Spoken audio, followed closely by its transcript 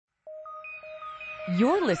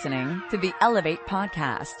You're listening to the Elevate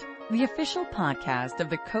Podcast, the official podcast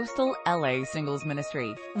of the Coastal LA Singles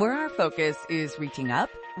Ministry, where our focus is reaching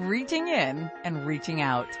up, reaching in, and reaching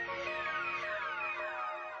out.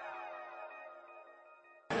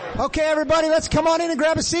 Okay, everybody, let's come on in and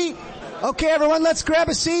grab a seat. Okay, everyone, let's grab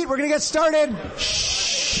a seat. We're going to get started.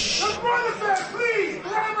 Shh. Let's run with that, please.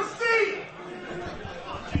 Grab a seat.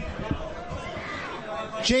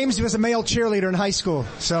 James was a male cheerleader in high school,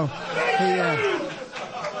 so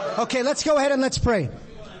okay, let's go ahead and let's pray.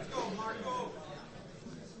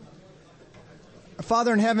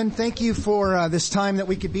 Father in heaven, thank you for this time that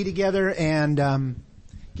we could be together and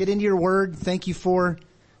get into your word. Thank you for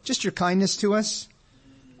just your kindness to us.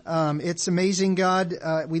 It's amazing, God.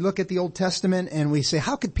 We look at the Old Testament and we say,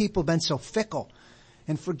 how could people have been so fickle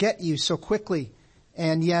and forget you so quickly?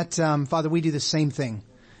 And yet, Father, we do the same thing.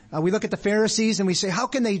 We look at the Pharisees and we say, how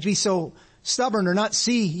can they be so stubborn or not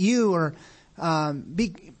see you or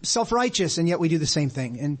be self-righteous? And yet we do the same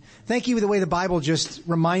thing. And thank you for the way the Bible just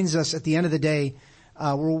reminds us at the end of the day,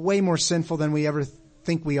 we're way more sinful than we ever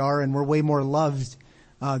think we are, and we're way more loved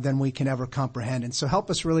than we can ever comprehend. And so help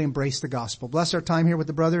us really embrace the gospel. Bless our time here with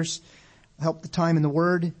the brothers. Help the time in the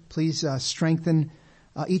word. Please strengthen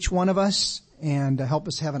each one of us and help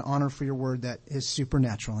us have an honor for your word that is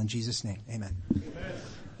supernatural. In Jesus' name, amen.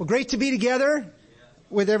 Well, great to be together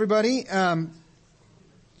with everybody.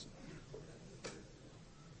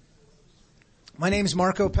 My name is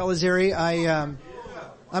Marco Pellizzeri.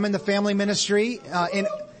 I'm in the family ministry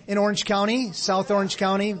in Orange County, South Orange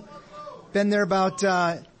County. Been there about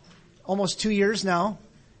almost 2 years now,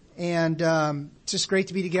 and it's just great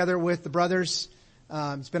to be together with the brothers.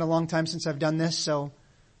 It's been a long time since I've done this, so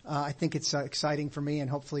I think it's exciting for me, and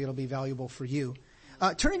hopefully it'll be valuable for you.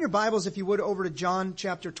 Turn in your Bibles, if you would, over to John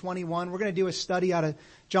chapter 21. We're going to do a study out of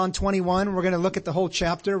John 21. We're going to look at the whole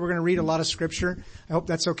chapter. We're going to read a lot of scripture. I hope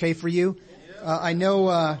that's okay for you. I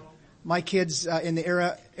know my kids in the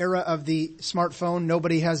era of the smartphone,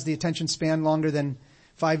 nobody has the attention span longer than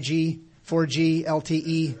 5G, 4G,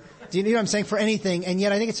 LTE. Do you know what I'm saying? For anything. And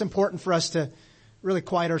yet I think it's important for us to really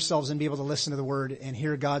quiet ourselves and be able to listen to the Word and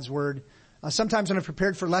hear God's Word. Sometimes when I've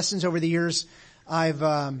prepared for lessons over the years, I've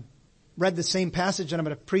read the same passage that I'm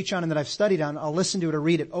going to preach on and that I've studied on. I'll listen to it or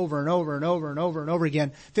read it over and over and over and over and over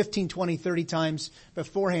again, 15, 20, 30 times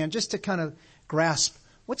beforehand, just to kind of grasp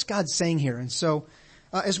what's God saying here. And so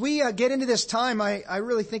as we get into this time, I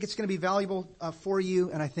really think it's going to be valuable for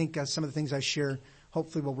you, and I think some of the things I share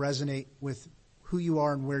hopefully will resonate with who you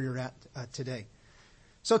are and where you're at today.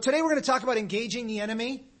 So today we're going to talk about engaging the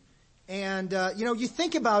enemy. And, you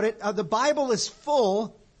think about it, the Bible is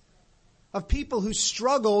full of people who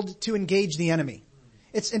struggled to engage the enemy.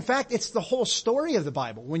 In fact, it's the whole story of the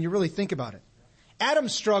Bible when you really think about it. Adam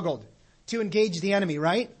struggled to engage the enemy,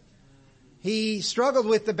 right? He struggled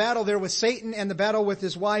with the battle there with Satan and the battle with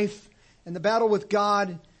his wife and the battle with God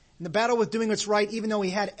and the battle with doing what's right, even though he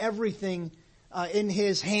had everything in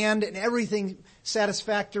his hand and everything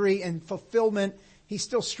satisfactory and fulfillment. He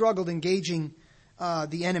still struggled engaging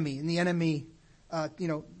the enemy, and the enemy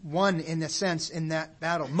won in a sense in that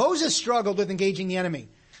battle. Moses struggled with engaging the enemy.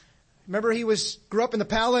 Remember, he grew up in the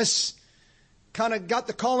palace, kind of got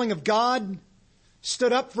the calling of God,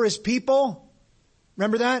 stood up for his people.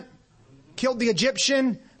 Remember that? Killed the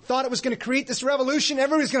Egyptian, thought it was going to create this revolution.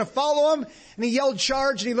 Everybody was going to follow him. And he yelled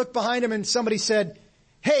charge, and he looked behind him and somebody said,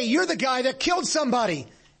 "Hey, you're the guy that killed somebody."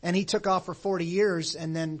 And he took off for 40 years,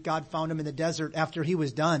 and then God found him in the desert after he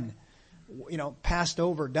was done, passed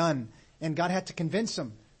over, done. And God had to convince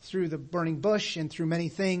him through the burning bush and through many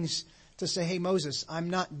things to say, "Hey, Moses, I'm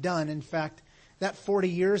not done. In fact, that 40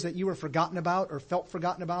 years that you were forgotten about or felt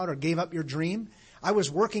forgotten about or gave up your dream, I was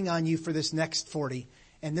working on you for this next 40,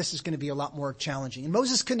 and this is going to be a lot more challenging." And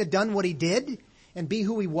Moses couldn't have done what he did and be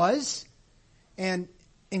who he was and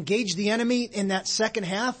engage the enemy in that second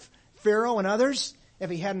half, Pharaoh and others,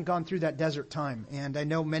 if he hadn't gone through that desert time. And I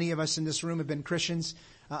know many of us in this room have been Christians.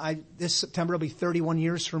 This September will be 31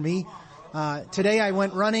 years for me. Today I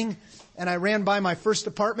went running, and I ran by my first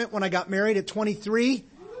apartment when I got married at 23,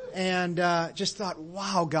 and just thought,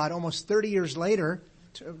 wow, God, almost 30 years later,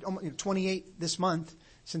 28 this month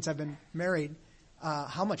since I've been married,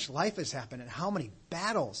 how much life has happened and how many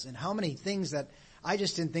battles and how many things that I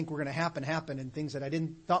just didn't think were going to happen, and things that I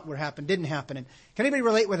didn't thought would happen, didn't happen. And can anybody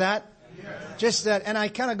relate with that? Yeah. Just that, and I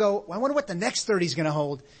kind of go, I wonder what the next 30 is going to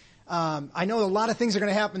hold. I know a lot of things are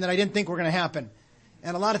going to happen that I didn't think were going to happen.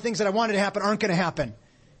 And a lot of things that I wanted to happen aren't going to happen.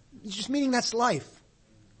 It's just meaning that's life.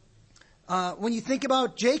 When you think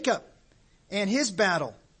about Jacob and his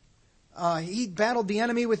battle, he battled the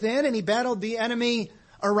enemy within and he battled the enemy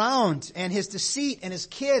around, and his deceit and his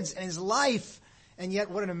kids and his life And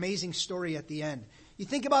yet, what an amazing story at the end. You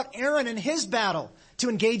think about Aaron and his battle to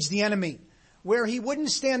engage the enemy, where he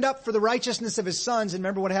wouldn't stand up for the righteousness of his sons. And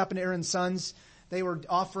remember what happened to Aaron's sons? They were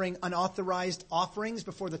offering unauthorized offerings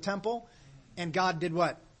before the temple. And God did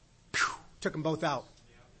what? Took them both out.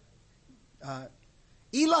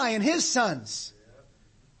 Eli and his sons.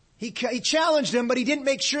 He challenged them, but he didn't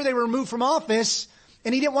make sure they were removed from office.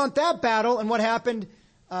 And he didn't want that battle. And what happened?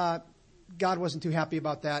 God wasn't too happy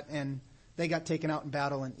about that. And they got taken out in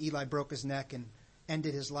battle. And Eli broke his neck and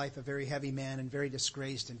ended his life a very heavy man and very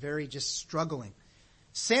disgraced and very just struggling.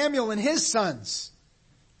 Samuel and his sons.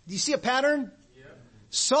 Do you see a pattern? Yeah.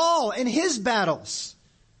 Saul and his battles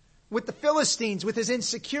with the Philistines, with his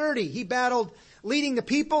insecurity. He battled leading the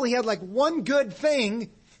people. He had like one good thing.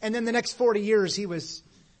 And then the next 40 years it was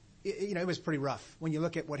pretty rough when you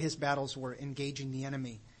look at what his battles were engaging the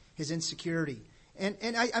enemy, his insecurity. And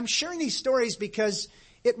I'm sharing these stories because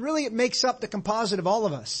it makes up the composite of all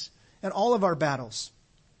of us and all of our battles.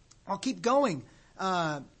 I'll keep going.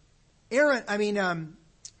 Saul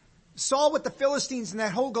with the Philistines and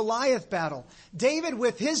that whole Goliath battle. David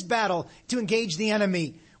with his battle to engage the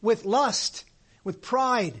enemy with lust, with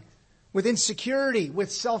pride, with insecurity,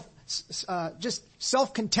 with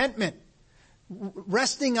self-contentment,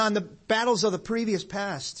 resting on the battles of the previous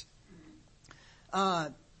past.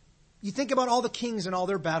 You think about all the kings and all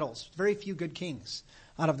their battles. Very few good kings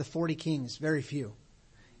out of the 40 kings. Very few.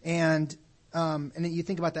 And then you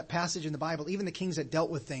think about that passage in the Bible. Even the kings that dealt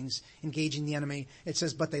with things, engaging the enemy, it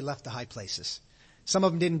says, but they left the high places. Some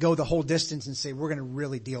of them didn't go the whole distance and say, we're going to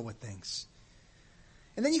really deal with things.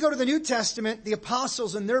 And then you go to the New Testament, the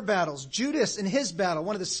apostles and their battles. Judas and his battle.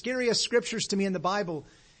 One of the scariest scriptures to me in the Bible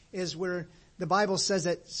is where the Bible says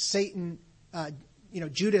that Satan,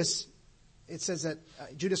 Judas, it says that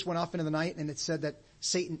Judas went off into the night, and it said that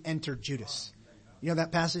Satan entered Judas. You know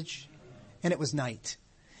that passage? And it was night.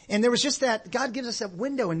 And there was just that, God gives us that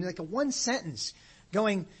window in like a one sentence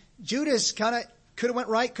going, Judas kind of could have went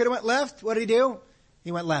right, could have went left. What did he do?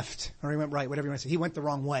 He went left, or he went right, whatever you want to say. He went the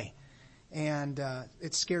wrong way. And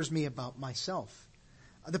it scares me about myself.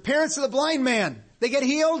 The parents of the blind man, they get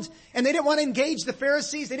healed, and they didn't want to engage the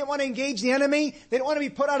Pharisees. They didn't want to engage the enemy. They didn't want to be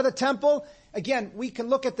put out of the temple. Again, we can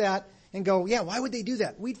look at that and go, yeah, why would they do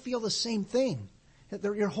that? We'd feel the same thing.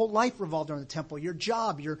 Your whole life revolved around the temple, your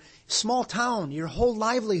job, your small town, your whole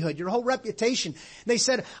livelihood, your whole reputation. They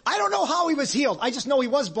said, I don't know how he was healed. I just know he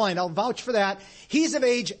was blind. I'll vouch for that. He's of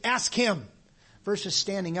age. Ask him. Versus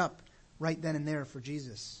standing up right then and there for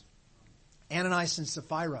Jesus. Ananias and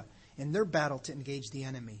Sapphira in their battle to engage the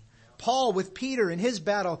enemy. Paul with Peter in his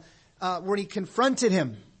battle where he confronted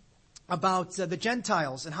him about the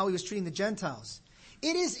Gentiles and how he was treating the Gentiles.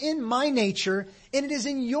 It is in my nature and it is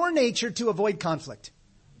in your nature to avoid conflict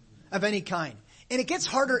of any kind. And it gets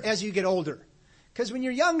harder as you get older. Because when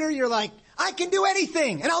you're younger, you're like, I can do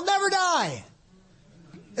anything and I'll never die.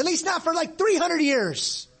 At least not for like 300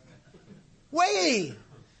 years. Way.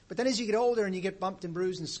 But then as you get older and you get bumped and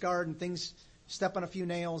bruised and scarred and things step on a few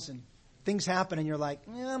nails and things happen and you're like,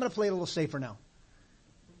 I'm going to play a little safer now.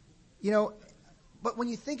 But when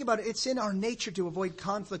you think about it, it's in our nature to avoid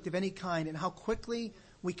conflict of any kind and how quickly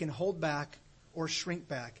we can hold back or shrink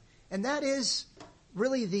back. And that is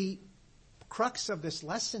really the crux of this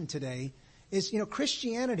lesson today is,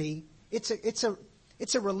 Christianity, it's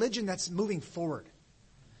a religion that's moving forward.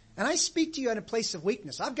 And I speak to you in a place of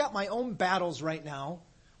weakness. I've got my own battles right now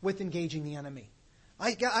with engaging the enemy.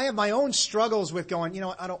 I have my own struggles with going,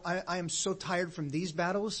 I am so tired from these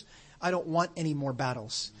battles. I don't want any more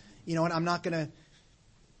battles. And I'm not going to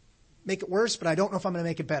make it worse, but I don't know if I'm going to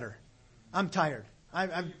make it better. I'm tired.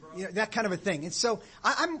 I'm that kind of a thing. And so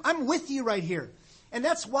I'm with you right here. And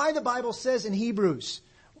that's why the Bible says in Hebrews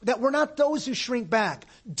that we're not those who shrink back.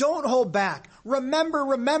 Don't hold back. Remember,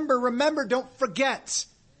 don't forget.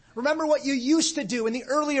 Remember what you used to do in the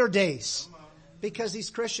earlier days. Because these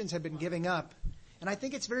Christians have been giving up. And I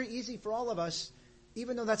think it's very easy for all of us,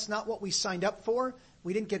 even though that's not what we signed up for.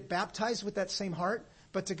 We didn't get baptized with that same heart.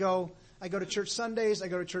 But to go, I go to church Sundays, I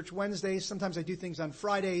go to church Wednesdays, sometimes I do things on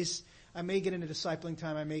Fridays. I may get into discipling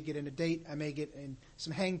time, I may get into date, I may get in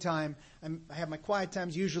some hang time. I have my quiet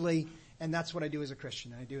times usually, and that's what I do as a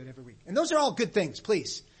Christian. I do it every week. And those are all good things,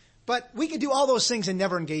 please. But we can do all those things and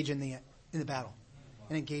never engage in the battle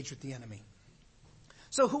and engage with the enemy.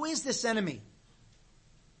 So who is this enemy?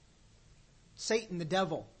 Satan, the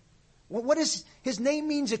devil. What is his name?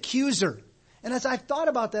 Means accuser. And as I've thought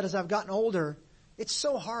about that as I've gotten older, it's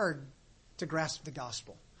so hard to grasp the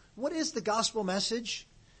gospel. What is the gospel message?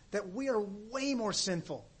 That we are way more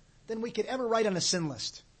sinful than we could ever write on a sin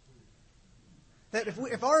list. That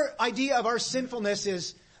if our idea of our sinfulness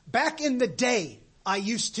is back in the day, I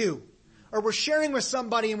used to. Or we're sharing with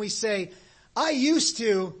somebody and we say, I used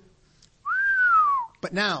to,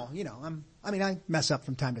 but now, I mess up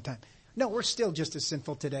from time to time. No, we're still just as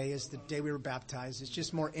sinful today as the day we were baptized. It's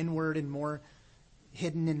just more inward and more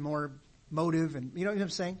hidden and more motive, and you know what I'm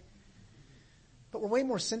saying? But we're way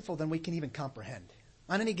more sinful than we can even comprehend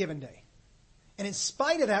on any given day. And in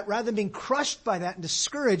spite of that, rather than being crushed by that and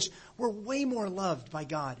discouraged, we're way more loved by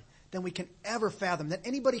God than we can ever fathom, that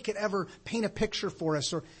anybody could ever paint a picture for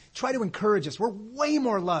us or try to encourage us. We're way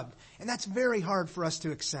more loved. And that's very hard for us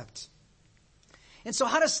to accept. And so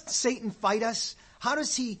how does Satan fight us? How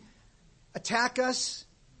does he attack us?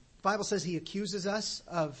 The Bible says he accuses us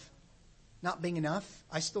of not being enough.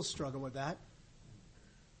 I still struggle with that.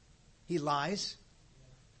 He lies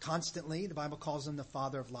constantly. The Bible calls him the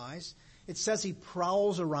father of lies. It says he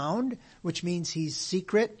prowls around, which means he's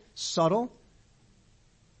secret, subtle,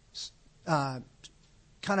 kind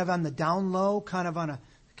of on the down low, kind of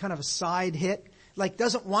a side hit, like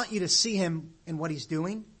doesn't want you to see him in what he's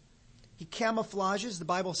doing. He camouflages. The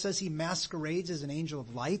Bible says he masquerades as an angel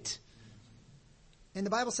of light. And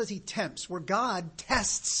the Bible says he tempts, where God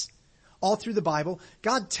tests all through the Bible.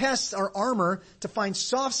 God tests our armor to find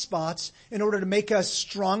soft spots in order to make us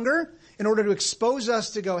stronger, in order to expose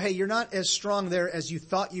us to go, hey, you're not as strong there as you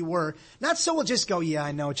thought you were. Not so we'll just go, yeah,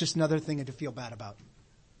 I know, it's just another thing to feel bad about.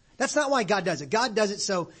 That's not why God does it. God does it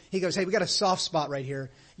so he goes, hey, we got a soft spot right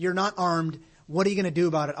here. You're not armed. What are you going to do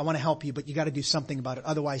about it? I want to help you, but you got to do something about it.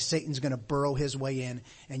 Otherwise, Satan's going to burrow his way in,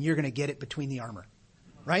 and you're going to get it between the armor.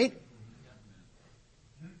 Right?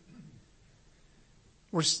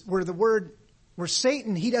 Where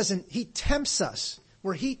Satan, he tempts us,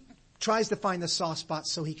 where he tries to find the soft spot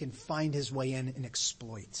so he can find his way in and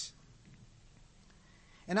exploit.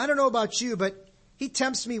 And I don't know about you, but he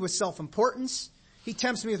tempts me with self-importance. He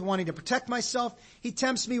tempts me with wanting to protect myself. He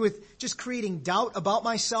tempts me with just creating doubt about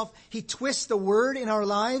myself. He twists the word in our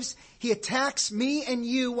lives. He attacks me and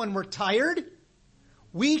you when we're tired,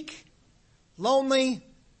 weak, lonely,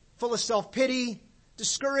 full of self-pity,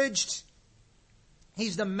 discouraged.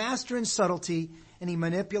 He's the master in subtlety, and he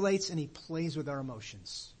manipulates and he plays with our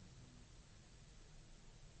emotions.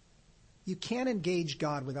 You can't engage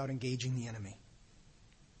God without engaging the enemy.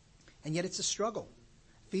 And yet it's a struggle.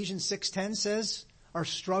 Ephesians 6:10 says, our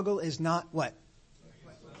struggle is not what?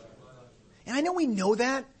 And I know we know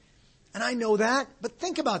that, and I know that, but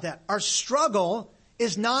think about that. Our struggle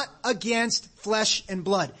is not against flesh and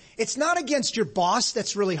blood. It's not against your boss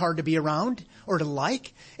that's really hard to be around or to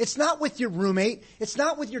like. It's not with your roommate. It's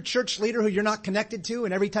not with your church leader who you're not connected to,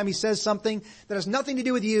 and every time he says something that has nothing to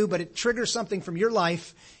do with you, but it triggers something from your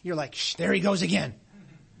life, you're like, shh, there he goes again.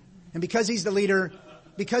 And because he's the leader,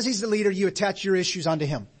 you attach your issues onto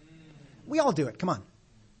him. We all do it. Come on.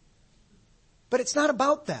 But it's not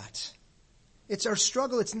about that. It's our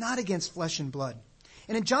struggle. It's not against flesh and blood.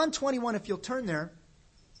 And in John 21, if you'll turn there,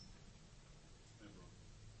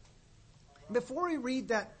 before we read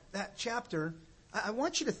that chapter, I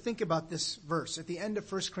want you to think about this verse at the end of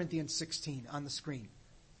 1 Corinthians 16 on the screen.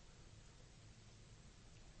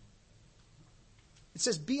 It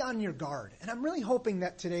says, be on your guard. And I'm really hoping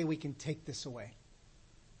that today we can take this away.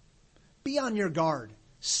 Be on your guard.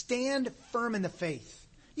 Stand firm in the faith.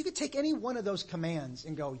 You could take any one of those commands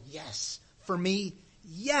and go, yes. For me,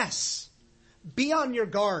 yes. Be on your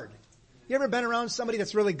guard. You ever been around somebody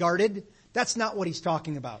that's really guarded? That's not what he's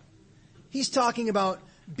talking about. He's talking about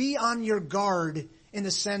be on your guard in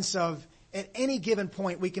the sense of at any given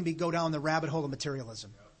point we can go down the rabbit hole of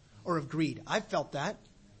materialism or of greed. I've felt that.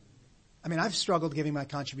 I mean, I've struggled giving my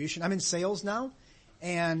contribution. I'm in sales now,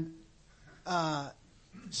 and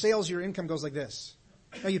sales, your income goes like this.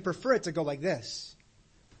 Now, you'd prefer it to go like this,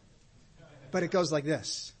 but it goes like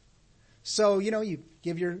this. So,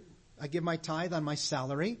 I give my tithe on my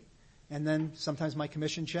salary, and then sometimes my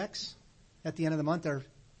commission checks at the end of the month are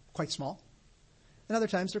quite small. And other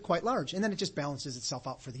times they're quite large. And then it just balances itself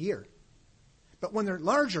out for the year. But when they're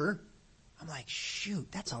larger, I'm like,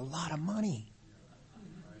 shoot, that's a lot of money.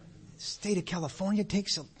 The state of California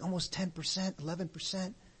takes almost 10%,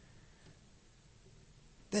 11%.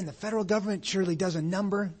 Then the federal government surely does a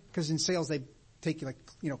number, because in sales they take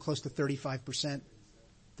you close to 35%.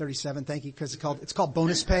 37, thank you, because it's called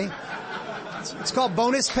bonus pay. It's called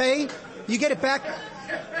bonus pay. You get it back.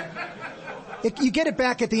 You get it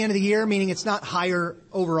back at the end of the year, meaning it's not higher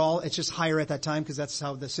overall. It's just higher at that time because that's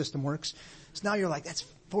how the system works. So now you're like, that's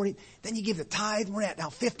 40. Then you give the tithe. We're at now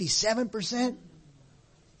 57%.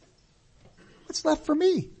 What's left for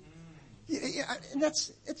me? Yeah, and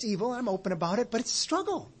it's evil. I'm open about it, but it's a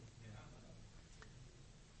struggle.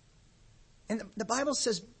 And the Bible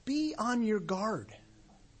says, be on your guard.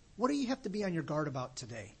 What do you have to be on your guard about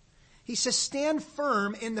today? He says, stand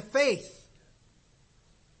firm in the faith.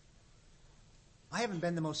 I haven't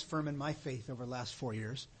been the most firm in my faith over the last 4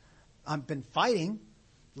 years. I've been fighting,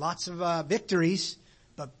 lots of victories,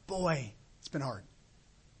 but boy, it's been hard.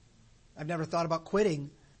 I've never thought about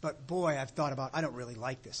quitting, but boy, I've thought about, I don't really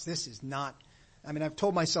like this. This is not, I've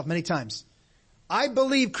told myself many times, I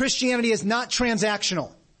believe Christianity is not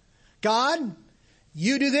transactional. God,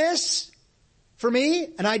 you do this for me,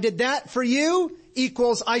 and I did that for you,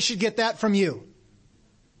 equals I should get that from you.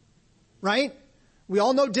 Right? We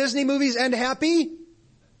all know Disney movies end happy,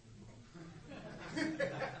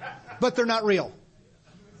 but they're not real.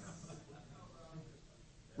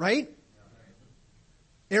 Right?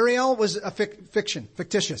 Ariel was a fiction,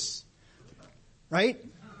 fictitious. Right?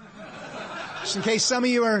 Just in case some of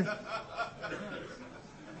you are...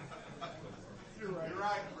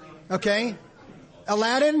 Okay?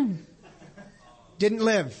 Aladdin didn't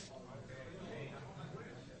live.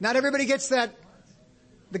 Not everybody gets the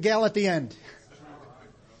gal at the end.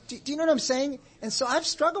 Do you know what I'm saying? And so I've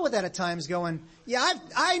struggled with that at times going, yeah,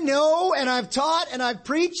 I know and I've taught and I've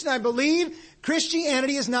preached and I believe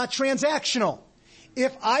Christianity is not transactional.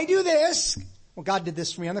 If I do this, well, God did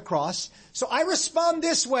this for me on the cross, so I respond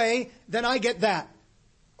this way, then I get that.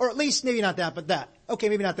 Or at least, maybe not that, but that. Okay,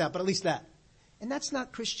 maybe not that, but at least that. And that's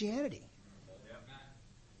not Christianity.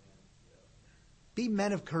 Be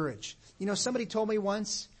men of courage. You know, somebody told me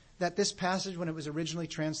once that this passage, when it was originally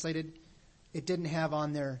translated, it didn't have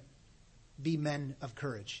on there, be men of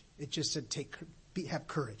courage. It just said, have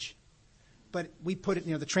courage. But we put it,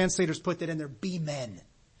 the translators put that in there, be men.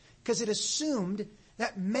 Because it assumed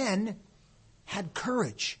that men had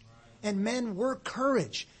courage. And men were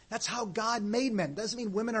courage. That's how God made men. Doesn't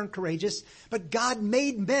mean women aren't courageous, but God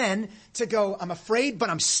made men to go, I'm afraid, but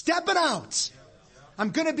I'm stepping out. I'm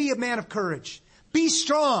going to be a man of courage. Be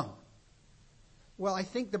strong. Well, I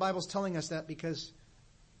think the Bible's telling us that because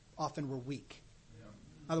often we're weak.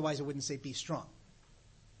 Otherwise, it wouldn't say be strong.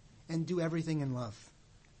 And do everything in love.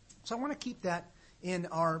 So I want to keep that in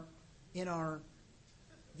our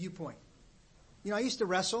viewpoint. I used to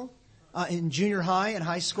wrestle in junior high and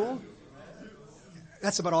high school.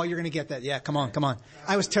 That's about all you're going to get that. Yeah, come on.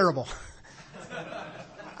 I was terrible.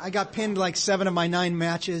 I got pinned like 7 of my 9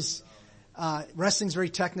 matches. Wrestling's very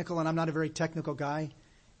technical, and I'm not a very technical guy.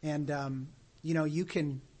 And, you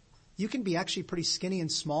can be actually pretty skinny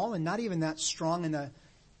and small and not even that strong in the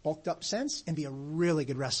bulked up sense and be a really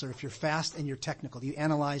good wrestler if you're fast and you're technical. You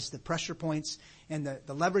analyze the pressure points and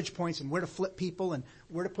the leverage points and where to flip people and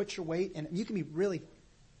where to put your weight. And you can be really...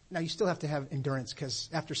 Now, you still have to have endurance because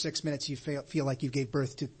after 6 minutes you feel like you gave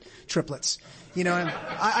birth to triplets.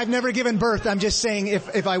 I've never given birth. I'm just saying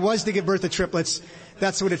if I was to give birth to triplets,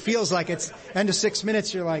 that's what it feels like. It's end of 6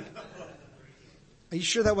 minutes, you're like, are you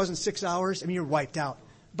sure that wasn't 6 hours? You're wiped out.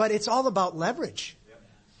 But it's all about leverage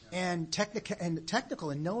and technical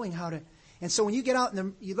and knowing how to. And so when you get out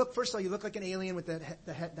and you look, first of all, you look like an alien with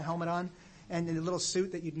the helmet on and in a little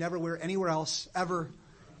suit that you'd never wear anywhere else ever.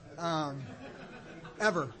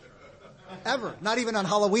 Ever. Not even on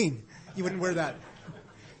Halloween. You wouldn't wear that.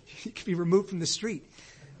 You could be removed from the street.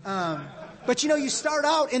 But you start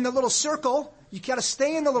out in the little circle. You got to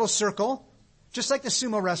stay in the little circle, just like the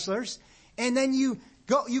sumo wrestlers. And then you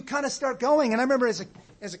kind of start going. And I remember as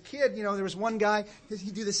a kid, there was one guy,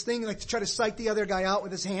 he'd do this thing like to try to psych the other guy out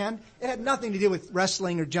with his hand. It had nothing to do with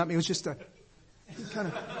wrestling or jumping. It was just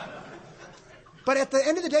But at the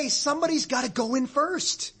end of the day, somebody's got to go in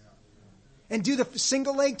first. And do the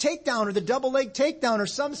single leg takedown or the double leg takedown or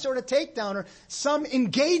some sort of takedown or some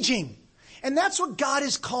engaging. And that's what God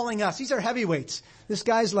is calling us. These are heavyweights. This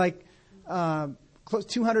guy's like close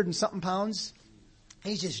 200 and something pounds.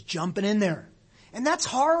 He's just jumping in there. And that's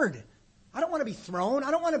hard. I don't want to be thrown.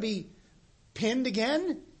 I don't want to be pinned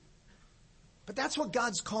again. But that's what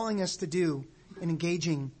God's calling us to do in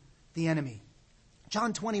engaging the enemy.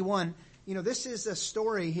 John 21, this is a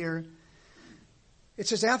story here. It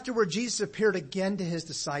says, afterward, Jesus appeared again to his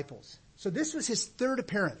disciples. So this was his third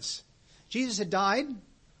appearance. Jesus had died,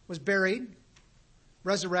 was buried,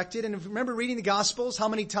 resurrected. And if you remember reading the Gospels, how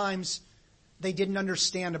many times they didn't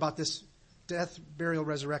understand about this death, burial,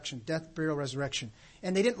 resurrection.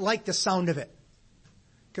 And they didn't like the sound of it.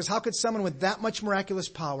 Because how could someone with that much miraculous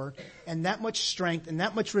power and that much strength and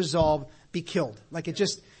that much resolve be killed? Like it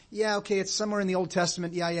just, it's somewhere in the Old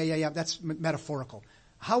Testament. Yeah. That's metaphorical.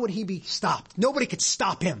 How would he be stopped? Nobody could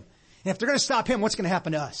stop him. And if they're going to stop him, what's going to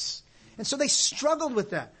happen to us? And so they struggled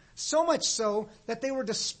with that. So much so that they were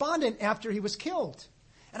despondent after he was killed.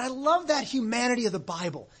 And I love that humanity of the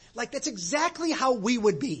Bible. Like that's exactly how we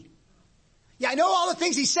would be. Yeah, I know all the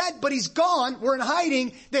things he said, but he's gone. We're in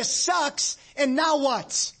hiding. This sucks. And now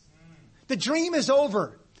what? The dream is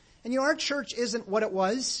over. And our church isn't what it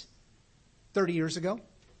was 30 years ago.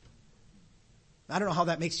 I don't know how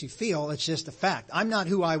that makes you feel. It's just a fact. I'm not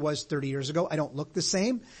who I was 30 years ago. I don't look the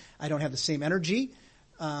same. I don't have the same energy.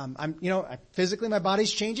 Physically my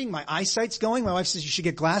body's changing. My eyesight's going. My wife says you should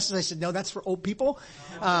get glasses. I said, no, that's for old people.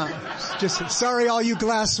 Just sorry, all you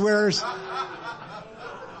glass wearers.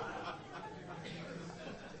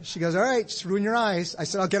 She goes, all right, just ruin your eyes. I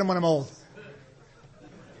said, I'll get them when I'm old.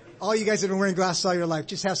 All you guys have been wearing glasses all your life,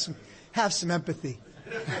 just have some empathy.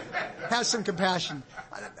 Have some compassion.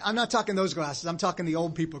 I'm not talking those glasses. I'm talking the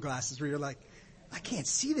old people glasses where you're like, I can't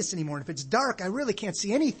see this anymore. And if it's dark, I really can't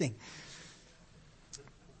see anything.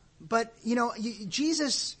 But,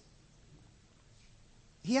 Jesus,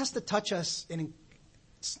 he has to touch us and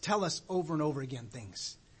tell us over and over again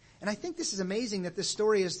things. And I think this is amazing that this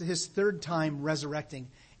story is his third time resurrecting,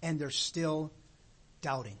 and they're still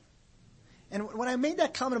doubting. And when I made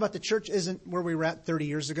that comment about the church isn't where we were at 30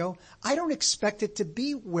 years ago, I don't expect it to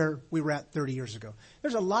be where we were at 30 years ago.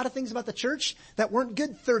 There's a lot of things about the church that weren't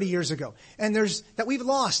good 30 years ago, and that we've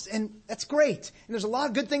lost, and that's great. And there's a lot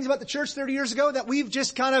of good things about the church 30 years ago that we've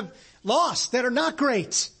just kind of lost, that are not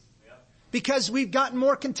great, because we've gotten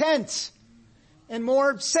more content, and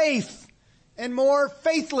more safe, and more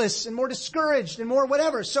faithless, and more discouraged, and more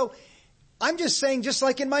whatever. So I'm just saying, just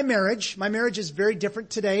like in my marriage is very different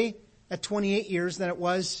today at 28 years than it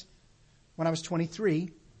was when I was 23.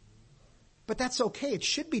 But that's okay. It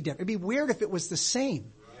should be different. It'd be weird if it was the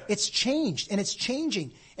same. It's changed, and it's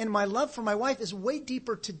changing. And my love for my wife is way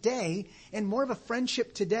deeper today and more of a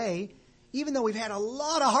friendship today, even though we've had a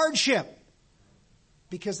lot of hardship,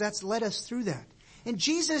 because that's led us through that. And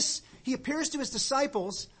Jesus, he appears to his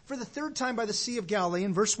disciples for the third time by the Sea of Galilee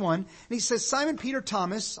in verse 1. And he says, Simon Peter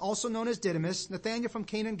Thomas, also known as Didymus, Nathanael from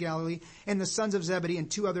Cana in Galilee, and the sons of Zebedee,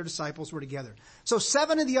 and 2 other disciples were together. So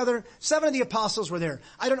 7 of the apostles were there.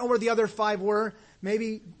 I don't know where the other 5 were.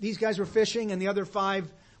 Maybe these guys were fishing and the other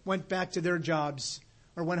 5 went back to their jobs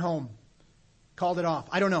or went home, called it off.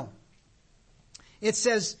 I don't know. It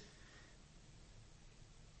says,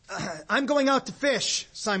 I'm going out to fish,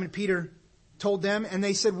 Simon Peter told them, and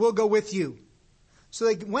they said, we'll go with you. So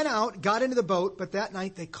they went out, got into the boat, but that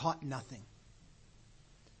night they caught nothing.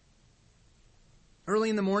 Early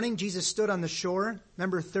in the morning, Jesus stood on the shore.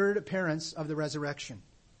 Remember, third appearance of the resurrection.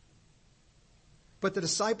 But the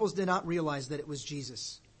disciples did not realize that it was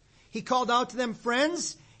Jesus. He called out to them,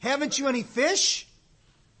 friends, haven't you any fish?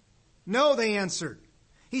 No, they answered.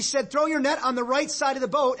 He said, throw your net on the right side of the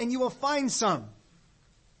boat and you will find some.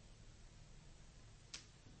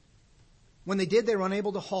 When they did, they were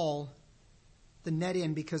unable to haul the net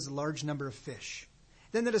in because of the large number of fish.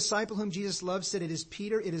 Then the disciple whom Jesus loved said, it is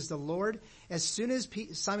Peter, it is the Lord. As soon as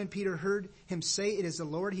Simon Peter heard him say, it is the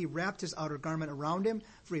Lord, he wrapped his outer garment around him,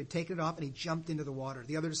 for he had taken it off, and he jumped into the water.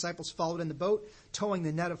 The other disciples followed in the boat, towing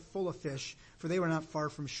the net full of fish, for they were not far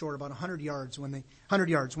from shore, about 100 yards. When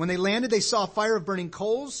they landed, they saw a fire of burning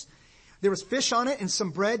coals. There was fish on it and some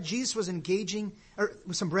bread. Jesus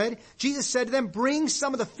said to them, bring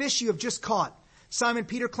some of the fish you have just caught. Simon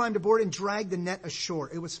Peter climbed aboard and dragged the net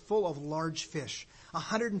ashore. It was full of large fish,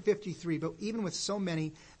 153, but even with so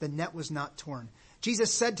many, the net was not torn.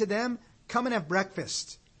 Jesus said to them, come and have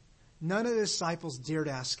breakfast. None of the disciples dared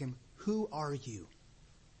ask him, who are you?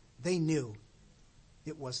 They knew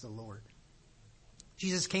it was the Lord.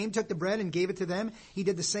 Jesus came, took the bread and gave it to them. He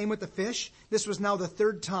did the same with the fish. This was now the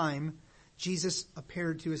third time Jesus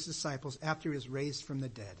appeared to his disciples after he was raised from the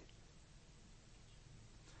dead.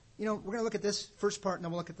 We're going to look at this first part and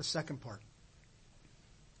then we'll look at the second part.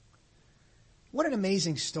 What an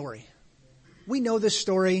amazing story. We know this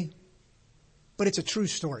story, but it's a true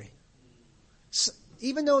story. So,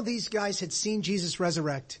 even though these guys had seen Jesus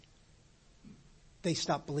resurrect, they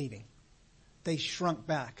stopped believing. They shrunk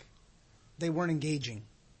back. They weren't engaging.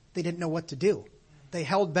 They didn't know what to do. They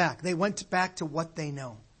held back. They went back to what they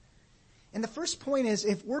know. And the first point is,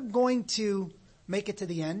 if we're going to make it to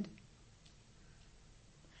the end,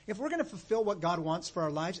 if we're going to fulfill what God wants for our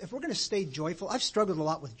lives, if we're going to stay joyful, I've struggled a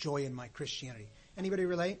lot with joy in my Christianity. Anybody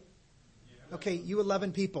relate? Okay, you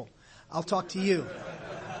 11 people. I'll talk to you.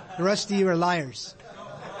 The rest of you are liars.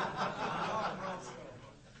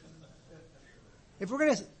 If we're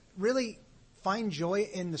going to really find joy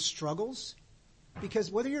in the struggles,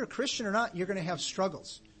 because whether you're a Christian or not, you're going to have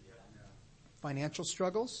struggles. Financial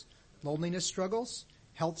struggles, loneliness struggles,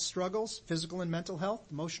 health struggles, physical and mental health,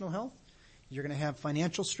 emotional health. You're going to have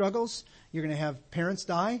financial struggles. You're going to have parents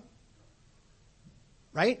die.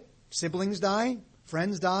 Right? Siblings die.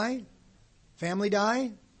 Friends die. Family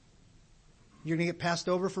die. You're going to get passed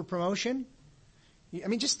over for promotion. I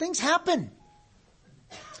mean, just things happen.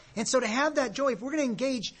 And so to have that joy, if we're going to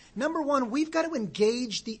engage, number one, we've got to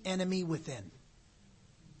engage the enemy within.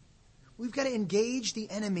 We've got to engage the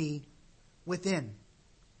enemy within.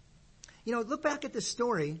 You know, look back at this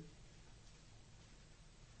story.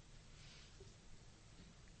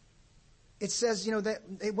 It says, you know,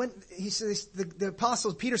 that they went, he says, the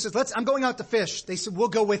apostles, Peter says, I'm going out to fish. They said, we'll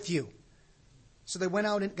go with you. So they went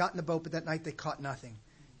out and got in the boat, but that night they caught nothing.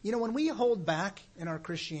 You know, when we hold back in our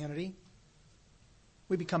Christianity,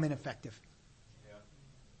 we become ineffective. Yeah.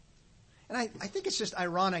 And I think it's just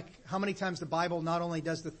ironic how many times the Bible not only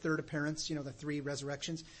does the third appearance, you know, the 3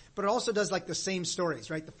 resurrections, but it also does like the same stories,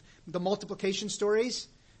 right? The multiplication stories,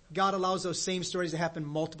 God allows those same stories to happen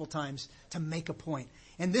multiple times to make a point.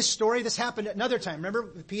 And this story, this happened another time. Remember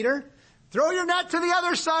Peter? Throw your net to the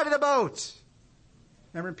other side of the boat.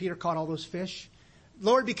 Remember Peter caught all those fish?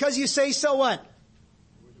 Lord, because you say so, what?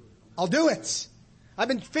 I'll do it. I've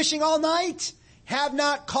been fishing all night, have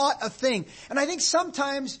not caught a thing. And I think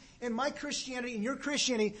sometimes in my Christianity, in your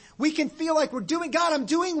Christianity, we can feel like we're doing, God, I'm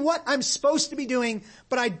doing what I'm supposed to be doing,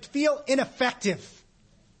 but I feel ineffective.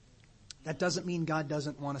 That doesn't mean God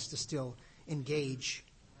doesn't want us to still engage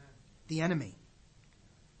the enemy.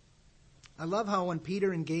 I love how when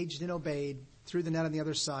Peter engaged and obeyed, threw the net on the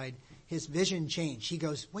other side, his vision changed. He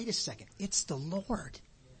goes, wait a second, it's the Lord.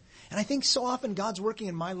 And I think so often God's working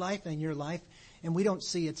in my life and in your life, and we don't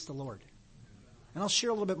see it's the Lord. And I'll share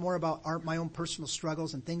a little bit more about my own personal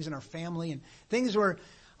struggles and things in our family and things where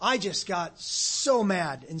I just got so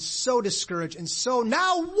mad and so discouraged and so,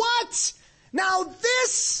 now what? Now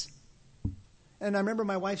this? And I remember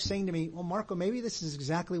my wife saying to me, well, Marco, maybe this is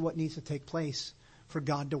exactly what needs to take place for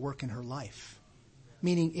God to work in her life.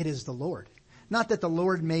 Meaning it is the Lord. Not that the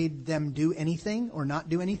Lord made them do anything or not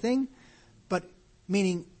do anything, but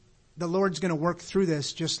meaning the Lord's going to work through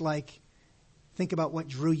this just like, think about what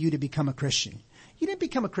drew you to become a Christian. You didn't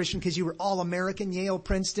become a Christian because you were all American, Yale,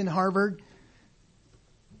 Princeton, Harvard,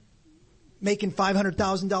 making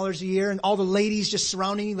 $500,000 a year and all the ladies just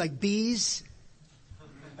surrounding you like bees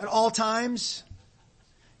at all times.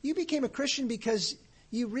 You became a Christian because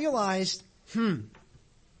you realized,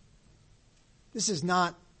 this is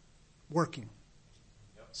not working.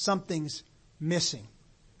 Something's missing.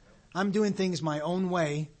 I'm doing things my own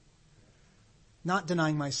way, not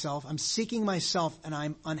denying myself. I'm seeking myself and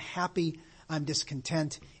I'm unhappy. I'm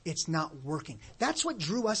discontent. It's not working. That's what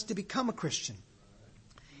drew us to become a Christian.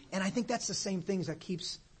 And I think that's the same things that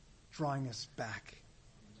keeps drawing us back.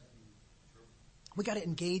 We got to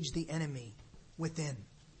engage the enemy within.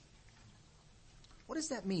 What does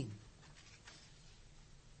that mean?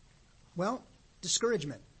 Well,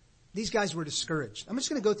 discouragement. These guys were discouraged. I'm just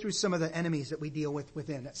going to go through some of the enemies that we deal with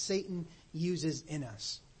within, that Satan uses in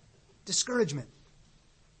us. Discouragement.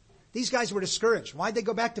 These guys were discouraged. Why'd they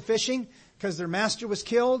go back to fishing? Because their master was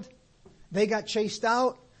killed. They got chased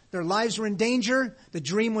out. Their lives were in danger. The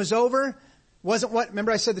dream was over.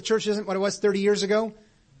 Remember I said the church isn't what it was 30 years ago?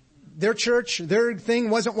 Their church, their thing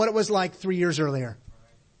wasn't what it was like 3 years earlier.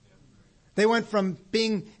 They went from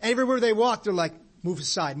being, everywhere they walked, they're like, move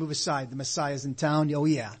aside, the Messiah's in town, oh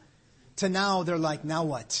yeah. To now, they're like, now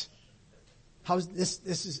what? How's this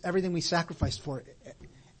is everything we sacrificed for.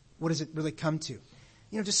 What does it really come to?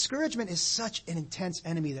 You know, discouragement is such an intense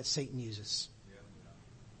enemy that Satan uses.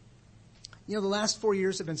 You know, the last 4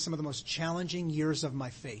 years have been some of the most challenging years of my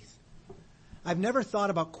faith. I've never thought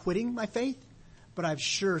about quitting my faith, but I've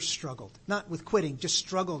sure struggled. Not with quitting, just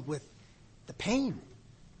struggled with the pain.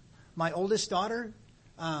 My oldest daughter,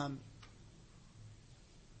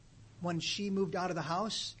 when she moved out of the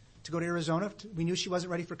house to go to Arizona, we knew she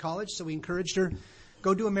wasn't ready for college, so we encouraged her,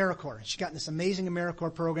 go do AmeriCorps. She got in this amazing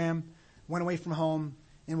AmeriCorps program, went away from home,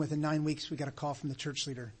 and within 9 weeks we got a call from the church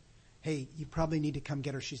leader. Hey, you probably need to come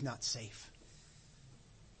get her. She's not safe.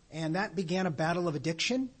 And that began a battle of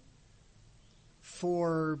addiction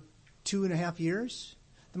for 2.5 years.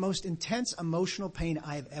 The most intense emotional pain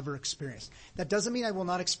I have ever experienced. That doesn't mean I will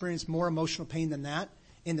not experience more emotional pain than that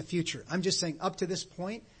in the future. I'm just saying up to this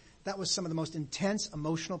point, that was some of the most intense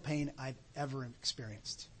emotional pain I've ever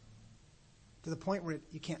experienced. To the point where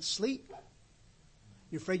you can't sleep.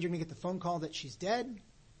 You're afraid you're going to get the phone call that she's dead.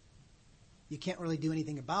 You can't really do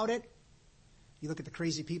anything about it. You look at the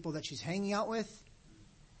crazy people that she's hanging out with,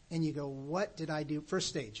 and you go, what did I do? First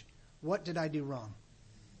stage, what did I do wrong?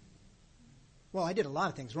 Well, I did a lot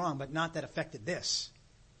of things wrong, but not that affected this.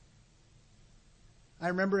 I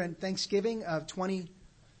remember in Thanksgiving of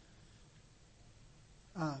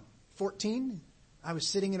 2014, I was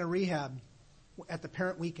sitting in a rehab at the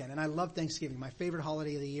parent weekend, and I love Thanksgiving, my favorite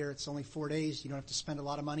holiday of the year. It's only 4 days. You don't have to spend a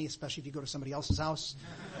lot of money, especially if you go to somebody else's house.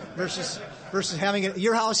 Versus having it at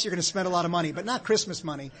your house, you're going to spend a lot of money, but not Christmas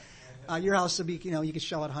money. Your house will be, you could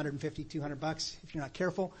shell out $150, $200 if you're not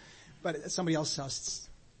careful. But at somebody else's house,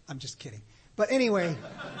 I'm just kidding. But anyway,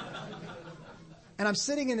 and I'm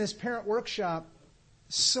sitting in this parent workshop,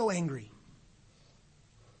 so angry.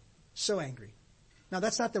 So angry. Now,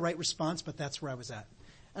 that's not the right response, but that's where I was at.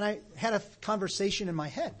 And I had a conversation in my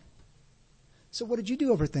head. So what did you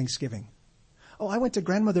do over Thanksgiving? Oh, I went to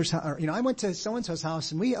grandmother's house, I went to so-and-so's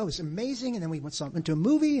house, and it was amazing, and then we went to a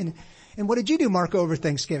movie, and what did you do, Marco, over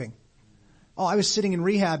Thanksgiving? Oh, I was sitting in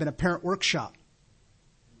rehab in a parent workshop.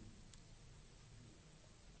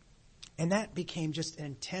 And that became just an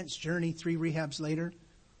intense journey, 3 rehabs later,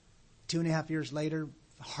 2.5 years later,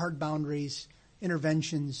 hard boundaries,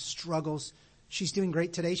 interventions, struggles. She's doing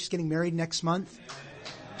great today. She's getting married next month.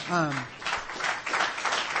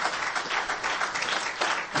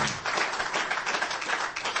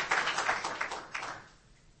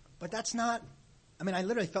 But that's not, I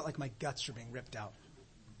literally felt like my guts were being ripped out.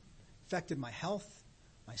 Affected my health,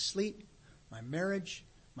 my sleep, my marriage,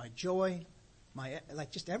 my joy,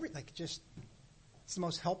 it's the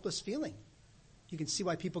most helpless feeling. You can see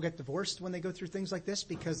why people get divorced when they go through things like this,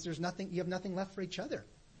 because you have nothing left for each other.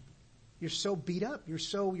 You're so beat up.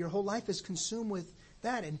 Your whole life is consumed with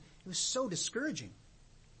that. And it was so discouraging.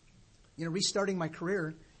 Restarting my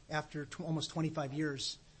career after almost 25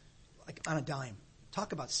 years, like on a dime.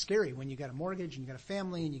 Talk about scary when you got a mortgage and you got a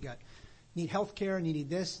family and you need health care and you need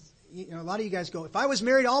this. A lot of you guys go, if I was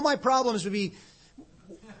married, all my problems would be.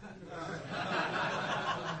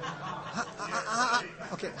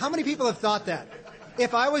 Okay, how many people have thought that?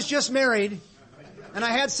 If I was just married and I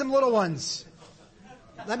had some little ones,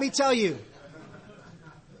 let me tell you,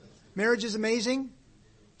 marriage is amazing,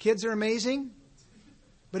 kids are amazing,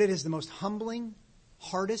 but it is the most humbling,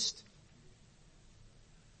 hardest,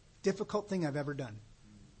 difficult thing I've ever done.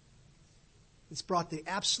 It's brought the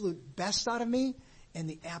absolute best out of me and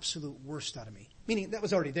the absolute worst out of me. Meaning that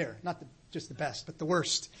was already there, not just the best, but the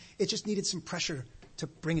worst. It just needed some pressure to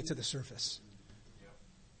bring it to the surface.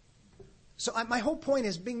 So my whole point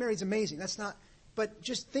is being married is amazing. That's not, but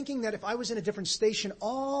just thinking that if I was in a different station,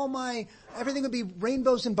 everything would be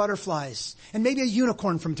rainbows and butterflies and maybe a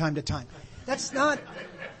unicorn from time to time. That's not,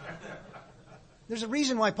 there's a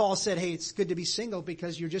reason why Paul said, hey, it's good to be single,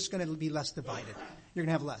 because you're just going to be less divided. You're going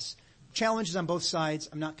to have less. Challenges on both sides.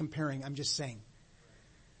 I'm not comparing. I'm just saying.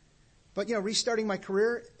 But, restarting my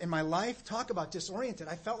career and my life, talk about disoriented.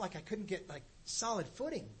 I felt like I couldn't get solid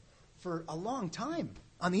footing for a long time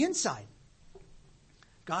on the inside.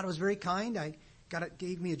 God was very kind.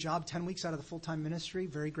 Gave me a job 10 weeks out of the full-time ministry.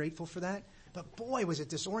 Very grateful for that. But boy, was it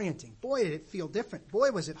disorienting. Boy, did it feel different.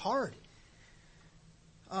 Boy, was it hard.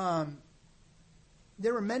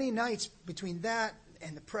 There were many nights between that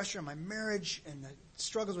and the pressure of my marriage and the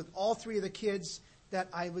struggles with all 3 of the kids that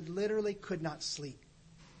I literally could not sleep.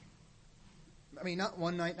 Not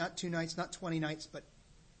one night, not 2 nights, not 20 nights, but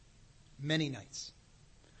many nights.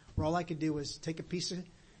 Where all I could do was take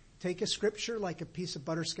a scripture like a piece of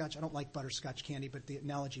butterscotch. I don't like butterscotch candy, but the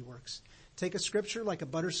analogy works. Take a scripture like a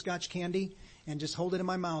butterscotch candy and just hold it in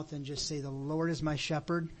my mouth and just say, the Lord is my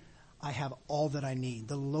shepherd. I have all that I need.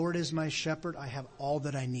 The Lord is my shepherd. I have all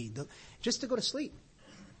that I need. Just to go to sleep.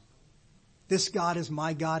 This God is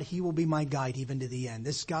my God. He will be my guide even to the end.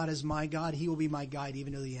 This God is my God. He will be my guide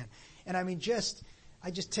even to the end. And I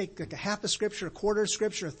just take a half a scripture, a quarter of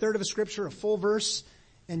scripture, a third of a scripture, a full verse,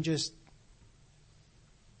 and just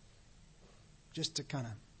to kind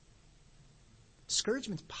of,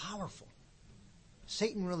 discouragement's powerful.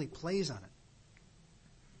 Satan really plays on it.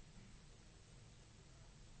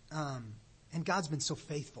 And God's been so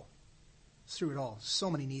faithful through it all. So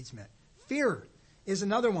many needs met. Fear is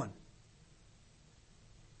another one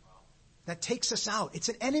that takes us out. It's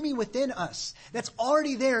an enemy within us that's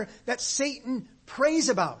already there that Satan prays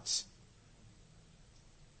about.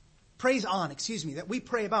 That we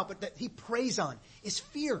pray about, but that he prays on is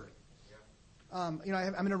fear. I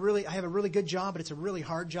have a really good job, but it's a really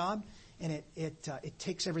hard job, and it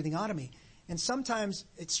takes everything out of me. And sometimes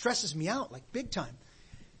it stresses me out, like big time.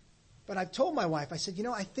 But I've told my wife, I said,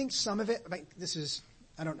 I think some of it,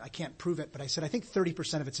 I can't prove it, but I said, I think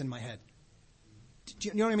 30% of it's in my head. Do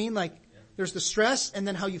you know what I mean? There's the stress, and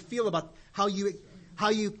then how you feel about how you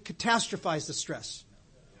catastrophize the stress.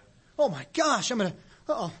 Oh my gosh, I'm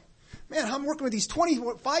working with these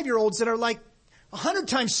 25-year-olds that are 100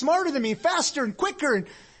 times smarter than me, faster and quicker, and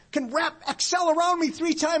can wrap Excel around me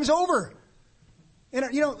 3 times over. And,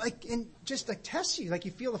 and just tests you,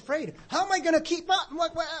 you feel afraid. How am I going to keep up?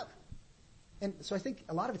 And so I think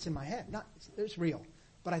a lot of it's in my head. It's real,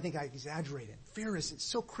 but I think I exaggerate it. Fear is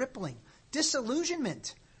so crippling.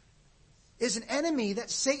 Disillusionment is an enemy that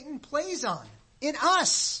Satan plays on in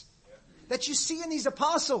us, that you see in these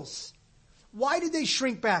apostles. Why did they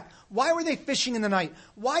shrink back? Why were they fishing in the night?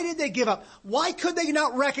 Why did they give up? Why could they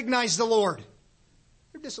not recognize the Lord?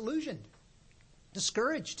 They're disillusioned,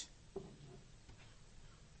 discouraged.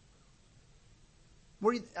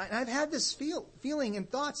 I've had this feeling and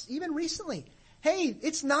thoughts even recently. Hey,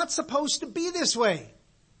 it's not supposed to be this way.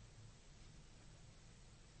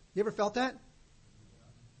 You ever felt that?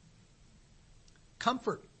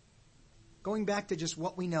 Comfort. Going back to just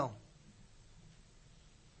what we know.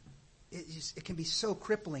 It can be so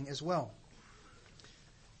crippling as well.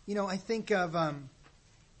 You know, I think of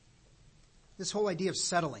this whole idea of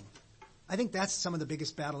settling. I think that's some of the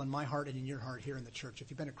biggest battle in my heart and in your heart here in the church. If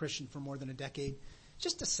you've been a Christian for more than a decade,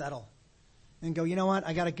 just to settle and go, you know what?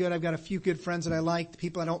 I've got a few good friends that I like, the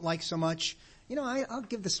people I don't like so much. You know, I'll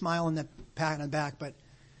give the smile and the pat on the back, but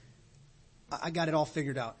I got it all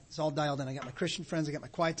figured out. It's all dialed in. I got my Christian friends. I got my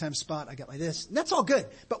quiet time spot. I got my this. And that's all good.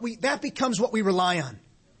 But that becomes what we rely on.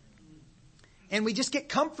 And we just get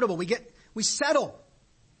comfortable. We settle.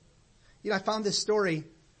 You know, I found this story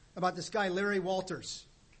about this guy, Larry Walters.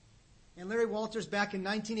 And Larry Walters, back in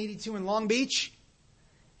 1982 in Long Beach,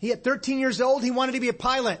 at 13 years old, he wanted to be a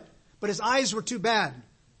pilot, but his eyes were too bad.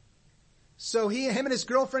 So him and his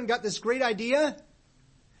girlfriend got this great idea,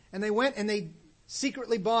 and they went and they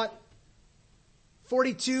secretly bought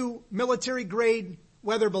 42 military-grade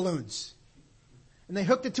weather balloons. And they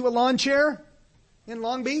hooked it to a lawn chair in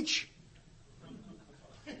Long Beach.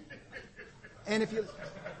 And if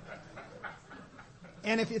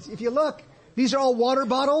you look, these are all water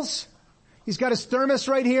bottles. He's got his thermos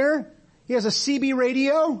right here. He has a CB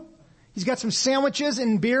radio. He's got some sandwiches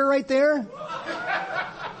and beer right there.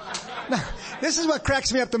 Now, this is what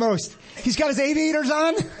cracks me up the most. He's got his aviators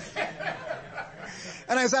on.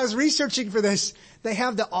 And as I was researching for this, they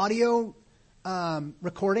have the audio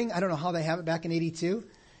recording. I don't know how they have it back in 82.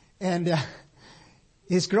 And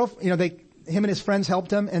his girlfriend, him and his friends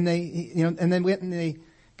helped him, and they went and they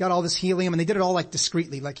got all this helium, and they did it all like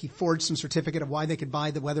discreetly. Like he forged some certificate of why they could buy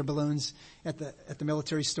the weather balloons at the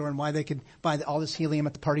military store, and why they could buy all this helium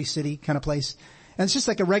at the Party City kind of place. And it's just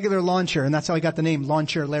like a regular lawn chair, and that's how he got the name Lawn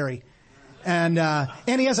Chair Larry. And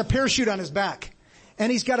he has a parachute on his back,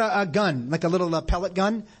 and he's got a gun, like a little pellet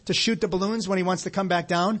gun, to shoot the balloons when he wants to come back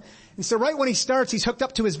down. And so right when he starts, he's hooked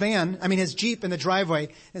up to his Jeep in the driveway.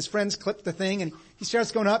 His friends clip the thing, and he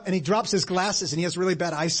starts going up, and he drops his glasses, and he has really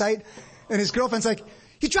bad eyesight. And his girlfriend's like,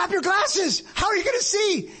 "You dropped your glasses! How are you going to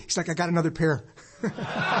see?" He's like, "I got another pair."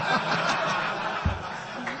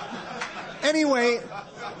 Anyway,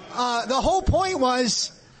 the whole point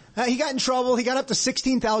was, he got in trouble. He got up to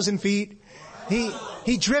 16,000 feet.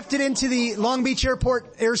 He drifted into the Long Beach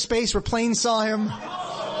Airport airspace where planes saw him.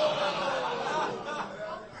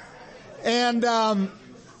 And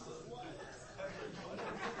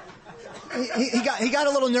he got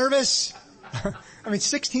a little nervous.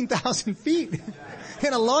 16,000 feet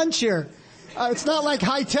in a lawn chair. It's not like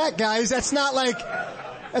high tech, guys. That's not like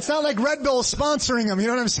Red Bull sponsoring him. You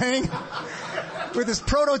know what I'm saying? With his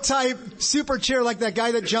prototype super chair, like that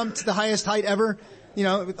guy that jumped the highest height ever. You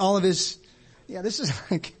know, with all of his. Yeah, this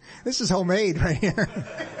is homemade right here.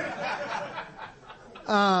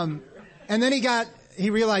 And then he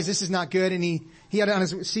realized this is not good, and he had on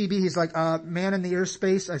his CB, he's like, man in the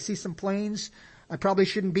airspace, I see some planes. I probably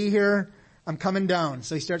shouldn't be here. I'm coming down.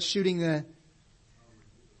 So he starts shooting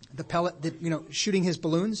the pellet, shooting his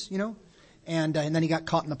balloons, and then he got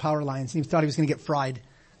caught in the power lines, and he thought he was going to get fried.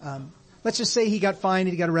 Let's just say he got fined,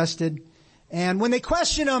 he got arrested. And when they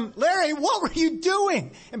questioned him, "Larry, what were you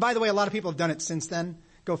doing?" And by the way, a lot of people have done it since then.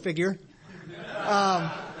 Go figure.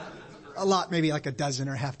 A lot, maybe like a dozen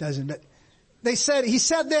or half dozen. But he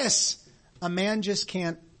said this: "A man just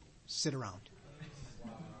can't sit around."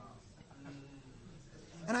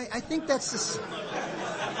 And I think that's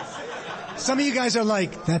some of you guys are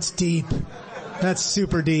like, "That's deep. That's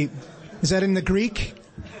super deep." Is that in the Greek?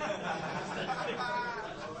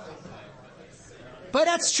 But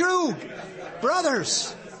that's true.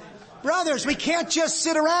 Brothers, we can't just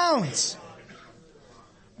sit around.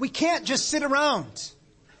 We can't just sit around.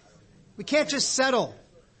 We can't just settle.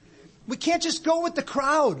 We can't just go with the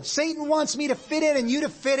crowd. Satan wants me to fit in and you to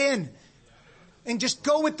fit in and just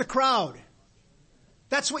go with the crowd.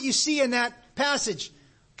 That's what you see in that passage.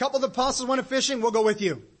 A couple of the apostles went fishing. We'll go with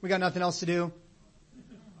you. We got nothing else to do.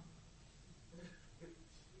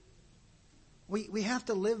 We have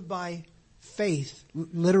to live by faith,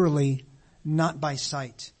 literally, not by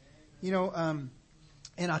sight. In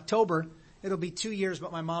October, it'll be 2 years,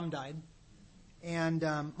 but my mom died. And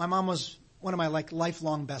my mom was one of my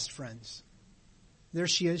lifelong best friends. There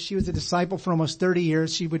she is. She was a disciple for almost 30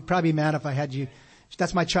 years. She would probably be mad if I had you.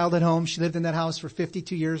 That's my childhood home. She lived in that house for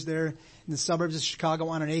 52 years there in the suburbs of Chicago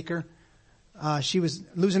on an acre. She was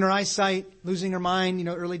losing her eyesight, losing her mind,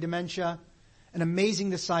 early dementia. An amazing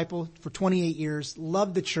disciple for 28 years.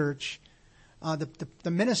 Loved the church.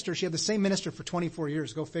 The minister, she had the same minister for 24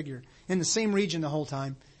 years, go figure, in the same region the whole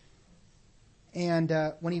time. And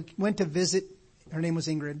when he went to visit, her name was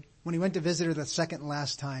Ingrid, when he went to visit her the second and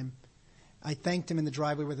last time, I thanked him in the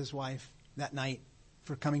driveway with his wife that night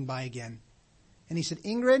for coming by again. And he said,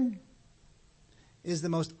 Ingrid is the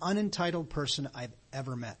most unentitled person I've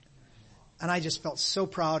ever met. And I just felt so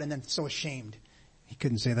proud and then so ashamed. He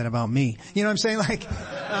couldn't say that about me. You know what I'm saying?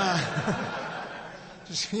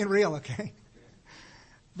 Just being real, okay?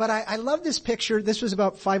 But I love this picture. This was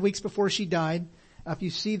about 5 weeks before she died. If you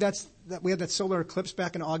see, we had that solar eclipse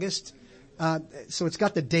back in August. So it's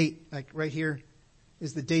got the date, like right here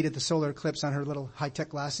is the date of the solar eclipse on her little high-tech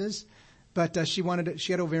glasses. But she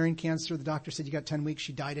had ovarian cancer. The doctor said you got 10 weeks.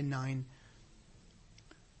 She died in 9.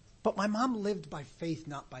 But my mom lived by faith,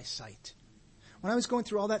 not by sight. When I was going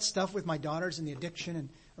through all that stuff with my daughters and the addiction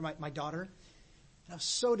or my daughter, I was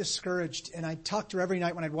so discouraged, and I'd talk to her every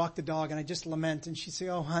night when I'd walk the dog, and I'd just lament, and she'd say,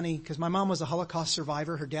 oh, honey, because my mom was a Holocaust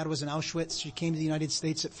survivor. Her dad was in Auschwitz. She came to the United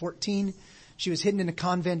States at 14. She was hidden in a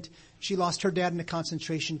convent. She lost her dad in a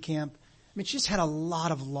concentration camp. I mean, she just had a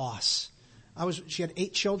lot of loss. She had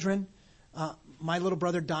 8 children. My little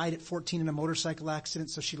brother died at 14 in a motorcycle accident,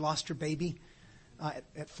 so she lost her baby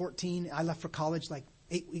at 14. I left for college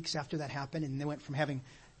 8 weeks after that happened, and they went from having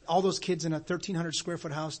all those kids in a 1,300 square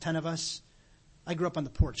foot house, 10 of us. I grew up on the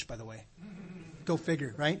porch, by the way. Go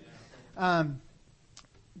figure, right?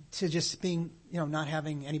 To just being, not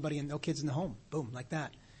having anybody and no kids in the home. Boom, like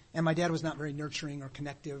that. And my dad was not very nurturing or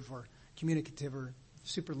connective or communicative or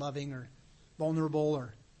super loving or vulnerable.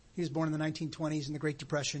 He was born in the 1920s in the Great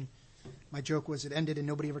Depression. My joke was it ended and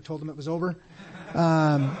nobody ever told him it was over.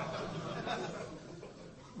 But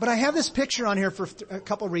I have this picture on here for a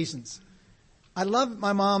couple reasons. I love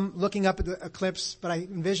my mom looking up at the eclipse, but I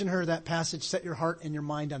envision her, that passage, set your heart and your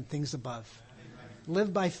mind on things above.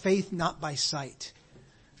 Live by faith, not by sight.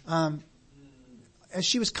 As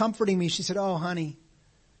she was comforting me, she said, oh, honey,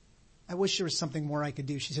 I wish there was something more I could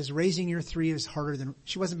do. She says, raising your 3 is harder than,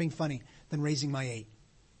 she wasn't being funny, than raising my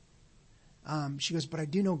 8. She goes, but I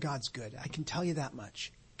do know God's good. I can tell you that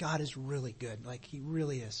much. God is really good. He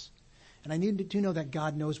really is. And I do know that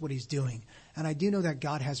God knows what he's doing. And I do know that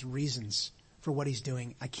God has reasons for what he's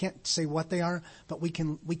doing. I can't say what they are, but we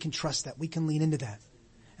can trust that. We can lean into that.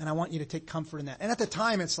 And I want you to take comfort in that. And at the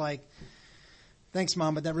time, it's like, thanks,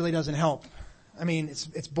 Mom, but that really doesn't help. I mean,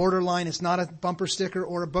 it's borderline. It's not a bumper sticker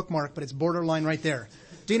or a bookmark, but it's borderline right there.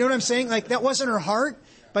 Do you know what I'm saying? That wasn't her heart,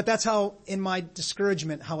 but that's how, in my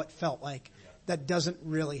discouragement, how it felt. That doesn't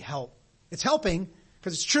really help. It's helping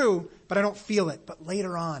because it's true, but I don't feel it. But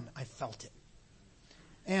later on, I felt it.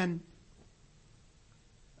 And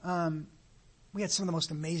we had some of the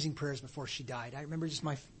most amazing prayers before she died. I remember just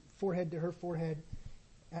my forehead to her forehead.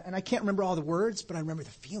 And I can't remember all the words, but I remember the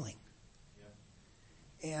feeling.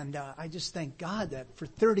 Yeah. And I just thank God that for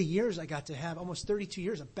 30 years I got to have, almost 32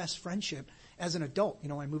 years, of best friendship as an adult.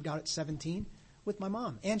 I moved out at 17 with my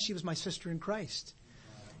mom. And she was my sister in Christ.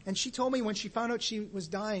 And she told me when she found out she was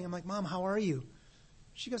dying, I'm like, Mom, how are you?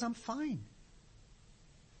 She goes, I'm fine.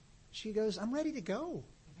 She goes, I'm ready to go.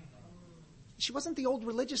 She wasn't the old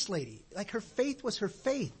religious lady. Her faith was her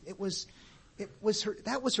faith. It was her,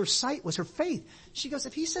 that was her sight, was her faith. She goes,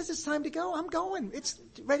 if he says it's time to go, I'm going. It's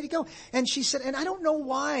ready to go. And she said, and I don't know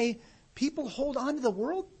why people hold on to the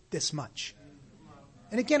world this much.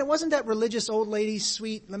 And again, it wasn't that religious old lady,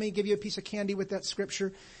 sweet, let me give you a piece of candy with that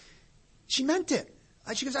scripture. She meant it.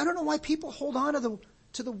 She goes, I don't know why people hold on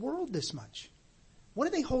to the world this much. What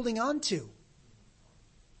are they holding on to?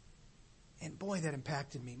 And boy, that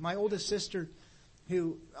impacted me. My oldest sister,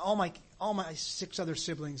 who all my 6 other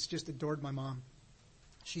siblings just adored my mom.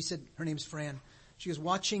 She said, her name's Fran. She goes,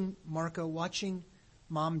 watching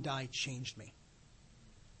Mom die changed me.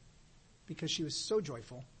 Because she was so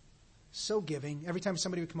joyful, so giving. Every time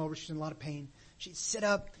somebody would come over, she was in a lot of pain. She'd sit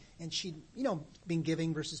up and she'd, being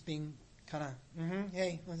giving versus being kind of,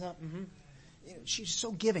 hey, what's up? She's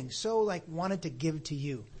so giving, so wanted to give to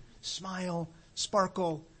you. Smile,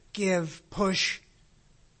 sparkle, give, push,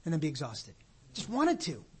 and then be exhausted. Just wanted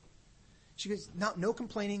to. She goes, no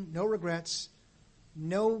complaining, no regrets,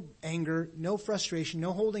 no anger, no frustration,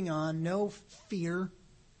 no holding on, no fear.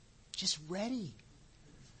 Just ready.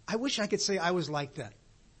 I wish I could say I was like that.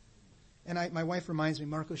 And my wife reminds me,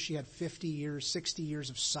 Marcos, she had 50 years, 60 years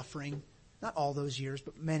of suffering. Not all those years,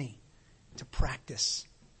 but many, to practice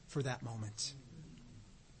for that moment.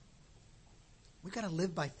 We've got to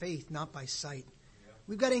live by faith, not by sight.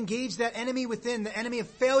 We've got to engage that enemy within, the enemy of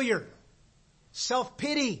failure,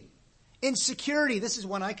 self-pity, insecurity. This is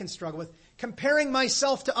one I can struggle with. Comparing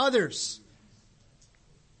myself to others.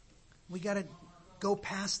 We got to go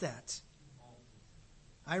past that.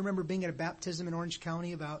 I remember being at a baptism in Orange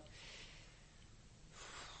County about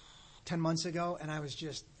 10 months ago, and I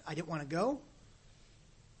didn't want to go.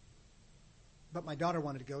 But my daughter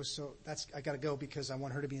wanted to go, so I got to go because I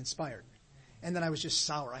want her to be inspired. And then I was just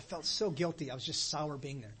sour. I felt so guilty. I was just sour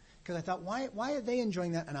being there. Because I thought, why are they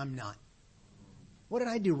enjoying that and I'm not? What did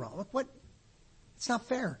I do wrong? What? It's not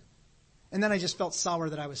fair. And then I just felt sour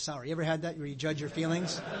that I was sour. You ever had that where you judge your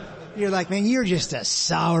feelings? You're like, man, you're just a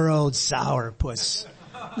sour old sourpuss.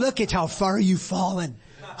 Look at how far you've fallen,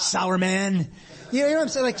 sour man. You know what I'm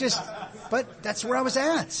saying? But that's where I was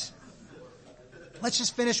at. Let's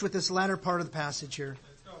just finish with this latter part of the passage here.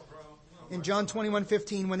 In John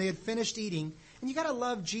 21:15, when they had finished eating, and you got to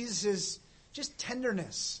love Jesus' just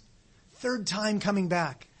tenderness. Third time coming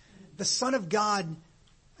back, the Son of God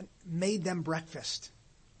made them breakfast,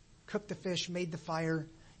 cooked the fish, made the fire.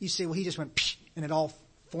 You say, well, he just went psh, and it all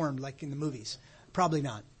formed like in the movies. Probably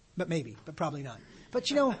not, but maybe, but probably not. But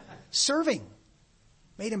serving,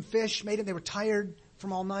 made them fish, they were tired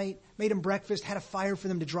from all night, made them breakfast, had a fire for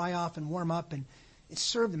them to dry off and warm up, and it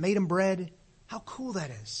served them, made them bread. How cool that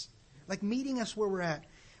is. Like meeting us where we're at.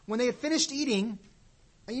 When they had finished eating,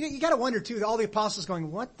 you got to wonder too, all the apostles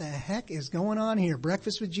going, what the heck is going on here?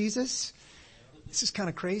 Breakfast with Jesus? This is kind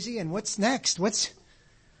of crazy. And what's next?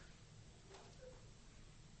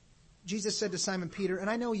 Jesus said to Simon Peter, and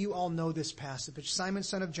I know you all know this passage, Simon,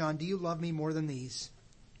 son of John, do you love me more than these?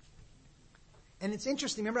 And it's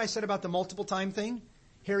interesting. Remember I said about the multiple time thing?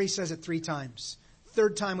 Here he says it 3 times.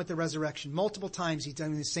 Third time with the resurrection. Multiple times he's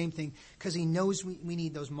done the same thing because he knows we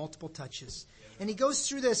need those multiple touches. And he goes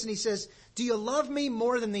through this and he says, do you love me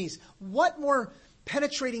more than these? What more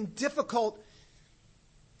penetrating, difficult,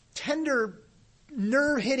 tender,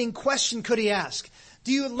 nerve-hitting question could he ask?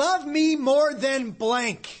 Do you love me more than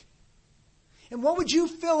blank? And what would you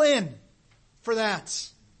fill in for that?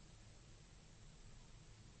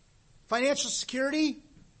 Financial security?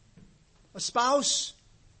 A spouse?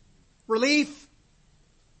 Relief?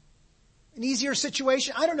 An easier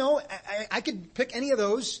situation? I don't know. I could pick any of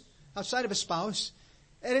those outside of a spouse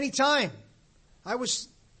at any time.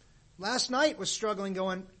 Last night was struggling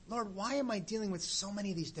going, Lord, why am I dealing with so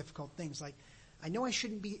many of these difficult things? Like, I know I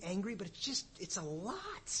shouldn't be angry, but it's a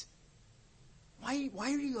lot. Why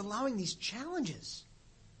are you allowing these challenges?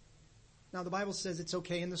 Now, the Bible says it's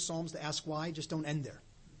okay in the Psalms to ask why, just don't end there.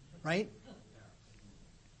 Right?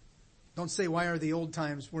 Don't say why weren't the old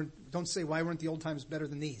times better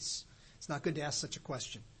than these? It's not good to ask such a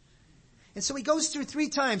question. And so he goes through 3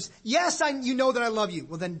 times. Yes, you know that I love you.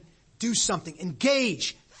 Well, then do something.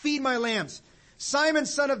 Engage. Feed my lambs. Simon,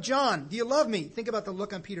 son of John, do you love me? Think about the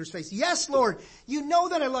look on Peter's face. Yes, Lord, you know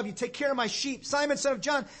that I love you. Take care of my sheep. Simon, son of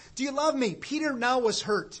John, do you love me? Peter now was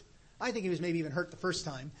hurt. I think he was maybe even hurt the first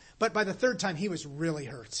time. But by the 3rd time, he was really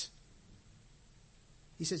hurt.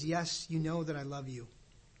 He says, yes, you know that I love you.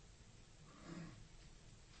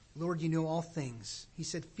 Lord, you know all things. He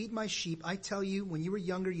said, feed my sheep. I tell you, when you were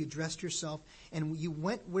younger, you dressed yourself and you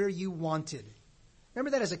went where you wanted.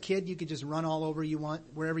 Remember that as a kid, you could just run all over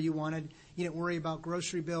wherever you wanted. You didn't worry about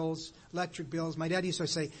grocery bills, electric bills. My dad used to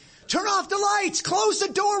say, turn off the lights, close the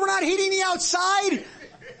door, we're not heating the outside.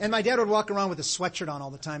 And my dad would walk around with a sweatshirt on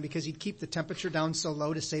all the time because he'd keep the temperature down so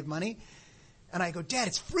low to save money. And I go, Dad,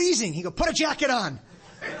 it's freezing. He'd go, put a jacket on.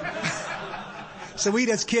 So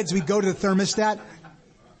as kids, we'd go to the thermostat.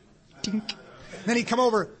 Tink. Then he'd come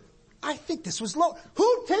over. I think this was low.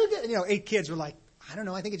 Who taped it? 8 kids were like, I don't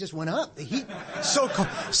know. I think it just went up. The heat so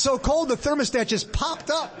cold the thermostat just popped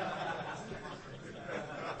up.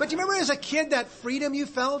 But you remember as a kid that freedom you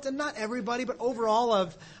felt, and not everybody, but overall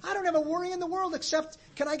I don't have a worry in the world except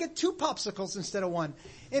can I get 2 popsicles instead of 1?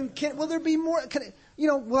 And will there be more?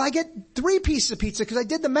 Will I get 3 pieces of pizza? Because I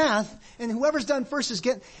did the math, and whoever's done first is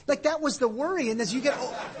that was the worry. And as you get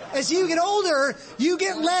older, you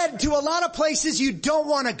get led to a lot of places you don't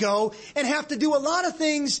want to go and have to do a lot of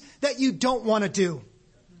things that you don't want to do.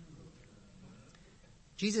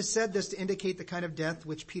 Jesus said this to indicate the kind of death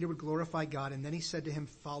which Peter would glorify God. And then he said to him,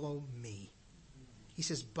 follow me. He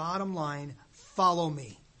says, bottom line, follow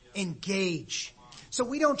me. Engage. So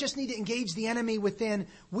we don't just need to engage the enemy within.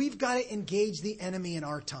 We've got to engage the enemy in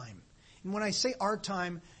our time. And when I say our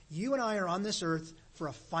time, you and I are on this earth for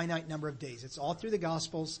a finite number of days. It's all through the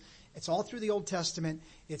Gospels. It's all through the Old Testament.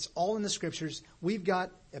 It's all in the Scriptures. We've got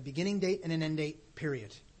a beginning date and an end date,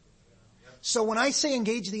 period. So when I say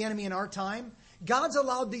engage the enemy in our time, God's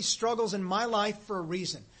allowed these struggles in my life for a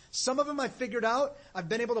reason. Some of them I've figured out. I've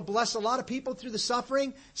been able to bless a lot of people through the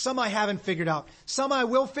suffering. Some I haven't figured out. Some I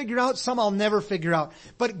will figure out. Some I'll never figure out.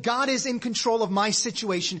 But God is in control of my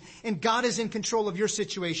situation, and God is in control of your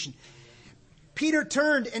situation. Peter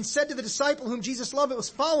turned and said to the disciple whom Jesus loved that was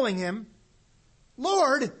following him,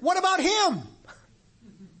 Lord, what about him?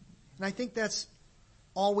 And I think that's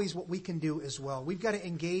always what we can do as well. We've got to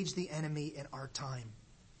engage the enemy in our time.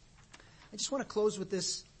 I just want to close with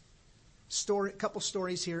this story, a couple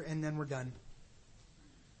stories here, and then we're done.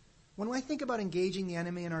 When I think about engaging the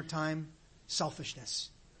enemy in our time, selfishness.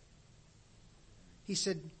 He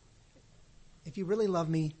said, if you really love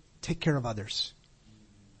me, take care of others.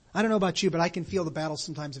 I don't know about you, but I can feel the battle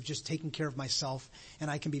sometimes of just taking care of myself,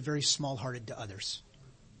 and I can be very small-hearted to others.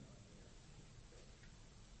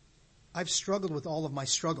 I've struggled with all of my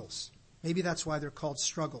struggles. Maybe that's why they're called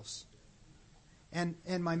struggles. And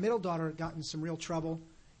my middle daughter got in some real trouble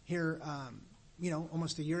here,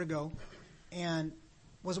 almost a year ago, and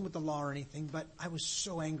wasn't with the law or anything, but I was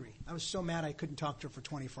so angry. I was so mad I couldn't talk to her for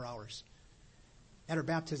 24 hours. At her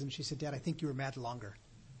baptism, she said, Dad, I think you were mad longer.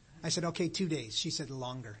 I said, okay, 2 days. She said,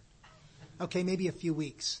 longer. Okay, maybe a few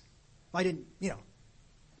weeks. I didn't,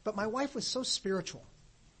 But my wife was so spiritual.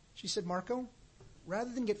 She said, Marco,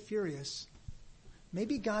 rather than get furious,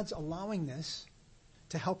 maybe God's allowing this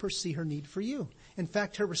to help her see her need for you. In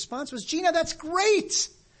fact, her response was, Gina, that's great.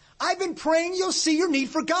 I've been praying you'll see your need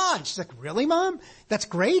for God. She's like, really, Mom? That's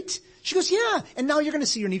great. She goes, yeah. And now you're going to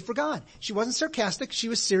see your need for God. She wasn't sarcastic. She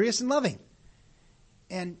was serious and loving.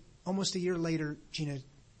 And almost a year later, Gina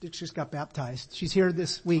just got baptized. She's here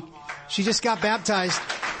this week. She just got baptized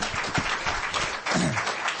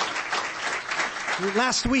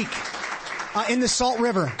last week in the Salt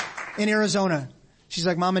River in Arizona. She's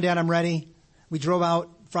like, Mom and Dad, I'm ready. We drove out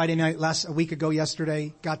Friday night, a week ago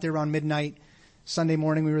yesterday, got there around midnight. Sunday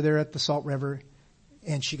morning we were there at the Salt River,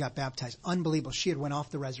 and she got baptized. Unbelievable. She had went off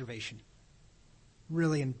the reservation.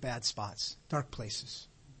 Really in bad spots, dark places.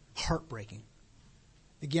 Heartbreaking.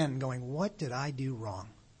 Again, going, what did I do wrong?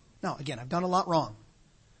 Now, again, I've done a lot wrong.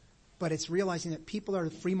 But it's realizing that people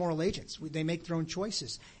are free moral agents. They make their own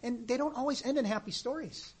choices. And they don't always end in happy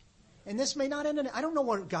stories. And this may not end in, I don't know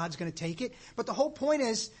where God's going to take it. But the whole point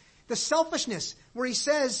is the selfishness where he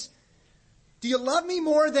says, do you love me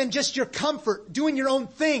more than just your comfort, doing your own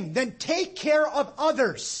thing? Then take care of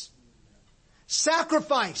others.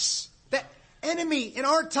 Sacrifice. That enemy in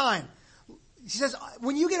our time. He says,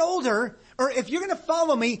 when you get older, or if you're going to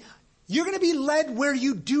follow me, you're going to be led where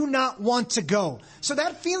you do not want to go. So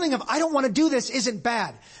that feeling of, I don't want to do this isn't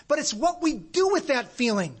bad. But it's what we do with that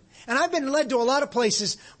feeling. And I've been led to a lot of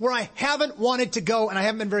places where I haven't wanted to go, and I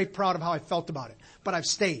haven't been very proud of how I felt about it. But I've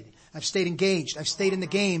stayed. I've stayed engaged. I've stayed in the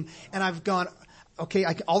game. And I've gone, okay,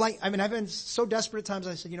 I've been so desperate at times,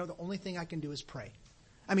 I said, the only thing I can do is pray.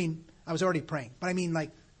 I was already praying. But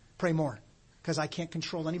pray more. Because I can't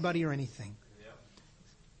control anybody or anything.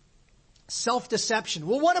 Self-deception.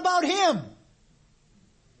 Well, what about him?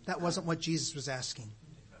 That wasn't what Jesus was asking.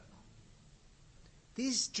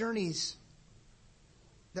 These journeys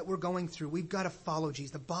that we're going through, we've got to follow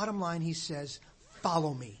Jesus. The bottom line, he says,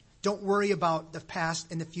 follow me. Don't worry about the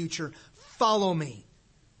past and the future. Follow me.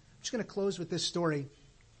 I'm just going to close with this story.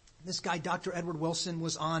 This guy, Dr. Edward Wilson,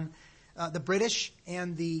 was on the British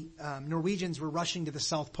and the Norwegians were rushing to the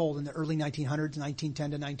South Pole in the early 1900s,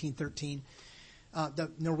 1910 to 1913.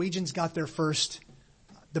 The Norwegians got there first.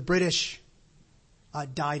 The British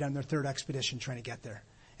died on their third expedition trying to get there.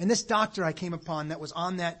 And this doctor I came upon that was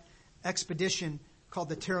on that expedition called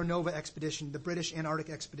the Terra Nova expedition, the British Antarctic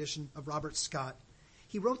expedition of Robert Scott.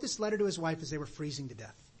 He wrote this letter to his wife as they were freezing to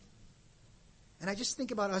death. And I just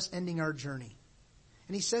think about us ending our journey.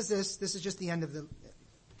 And he says this is just the end of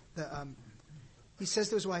he says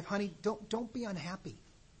to his wife, honey, don't be unhappy.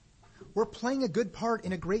 We're playing a good part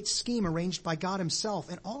in a great scheme arranged by God himself,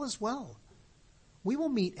 and all is well. We will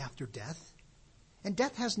meet after death, and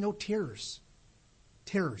death has no terrors.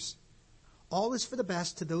 All is for the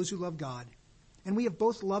best to those who love God, and we have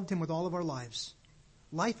both loved him with all of our lives.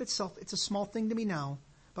 Life itself, it's a small thing to me now,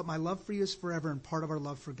 but my love for you is forever and part of our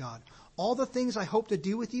love for God. All the things I hope to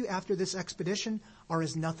do with you after this expedition are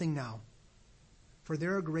as nothing now, for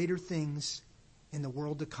there are greater things in the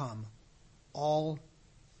world to come. All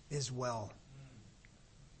is well.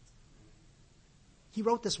 He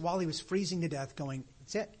wrote this while he was freezing to death going,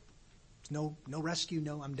 that's it. No rescue.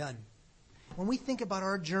 No, I'm done. When we think about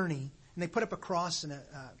our journey, and they put up a cross and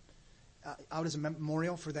out as a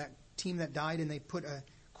memorial for that team that died, and they put a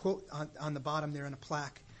quote on the bottom there in a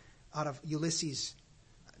plaque out of Ulysses,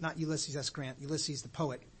 not Ulysses S. Grant, Ulysses the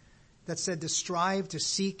poet, that said to strive, to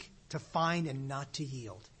seek, to find, and not to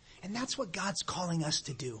yield. And that's what God's calling us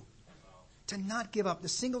to do. To not give up. The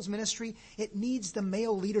singles ministry, it needs the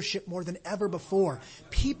male leadership more than ever before.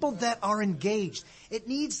 People that are engaged.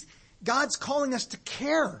 God's calling us to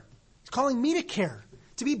care. He's calling me to care.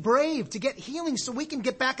 To be brave, to get healing so we can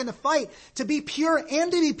get back in the fight. To be pure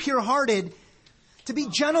and to be pure-hearted. To be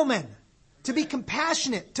gentlemen. To be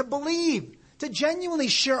compassionate. To believe. To genuinely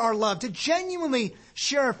share our love. To genuinely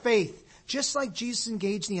share our faith. Just like Jesus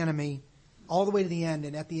engaged the enemy all the way to the end,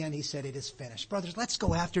 and at the end he said, it is finished. Brothers, let's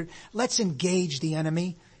go after it. Let's engage the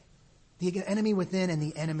enemy within and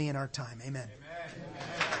the enemy in our time. Amen.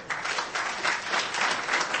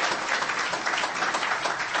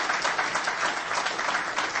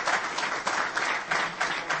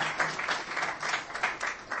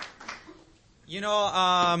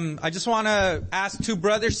 I just want to ask two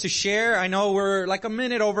brothers to share. I know we're like a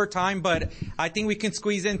minute over time, but I think we can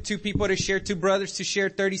squeeze in two people to share, two brothers to share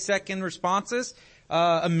 30-second responses.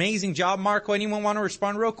 Amazing job, Marco. Anyone want to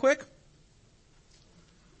respond real quick?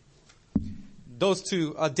 Those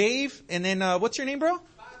two. Dave, and then what's your name, bro?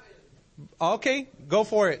 Okay, go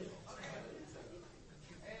for it.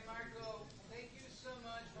 Hey, Marco, thank you so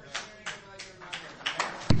much for sharing about your mother.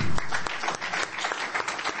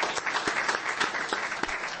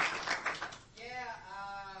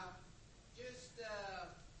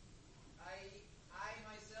 I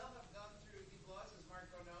myself have gone through divorce, as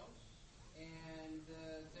Marco knows, and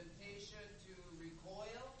the temptation to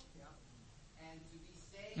recoil and to be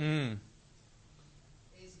saved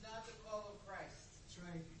is not the call of Christ. That's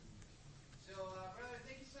right. So, brother,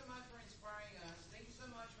 thank you so much for inspiring us. Thank you so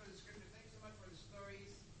much for the scripture. Thank you so much for the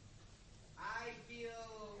stories. I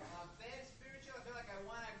feel fed spiritual. I feel like I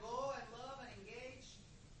want to go and love and engage.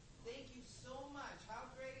 Thank you so much. How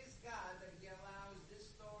great is God that He allows these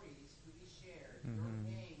stories to be shared, your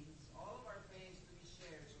pains, all of our pains to be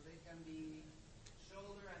shared, so they can be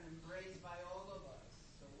shouldered and embraced by all of us,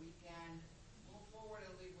 so we can move forward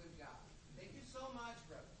and live with God. Thank you so much,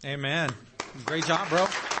 brother. Amen. Great job, bro.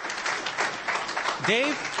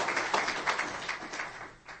 Dave? Good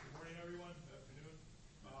morning, everyone. Good afternoon.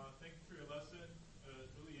 Thank you for your lesson.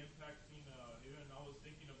 It's really impacting. Even I was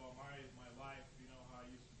thinking about my life, how I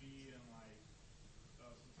used to be, and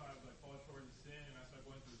sometimes I fall short of sin, and I start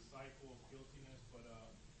going through the cycle of guiltiness. But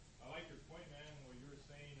I like your point, man, where you were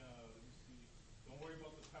saying, don't worry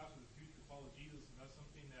about the past or the future, follow Jesus, and that's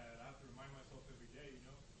something that I have to remind myself every day.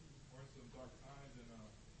 We're in some dark times, and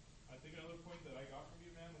I think another point that I got from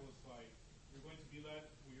you, man, was you're going to be led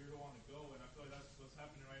where you don't want to go, and I feel like that's what's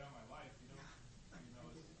happening right now in my life.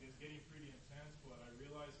 It's getting pretty intense, but I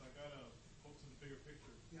realize I gotta focus on the bigger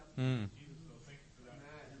picture. Jesus, so thank you for that.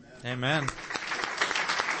 Amen.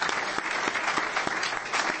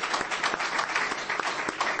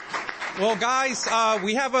 Well, guys,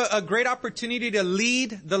 we have a great opportunity to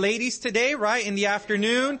lead the ladies today, right, in the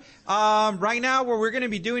afternoon. Right now, what we're going to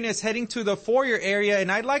be doing is heading to the foyer area,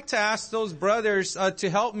 and I'd like to ask those brothers to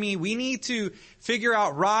help me. We need to figure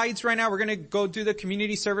out rides right now. We're going to go do the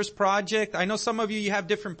community service project. I know some of you have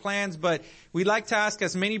different plans, but we'd like to ask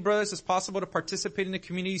as many brothers as possible to participate in the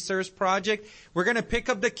community service project. We're going to pick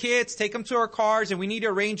up the kids, take them to our cars, and we need to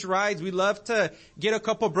arrange rides. We'd love to get a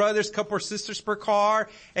couple brothers, couple sisters per car,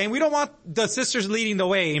 and we don't want the sisters leading the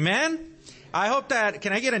way. Amen? I hope that,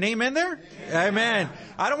 can I get an amen there? Amen.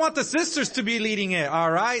 I don't want the sisters to be leading it,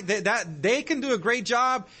 alright? They can do a great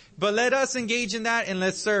job, but let us engage in that and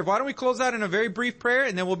let's serve. Why don't we close out in a very brief prayer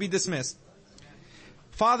and then we'll be dismissed.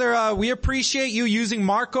 Father, we appreciate you using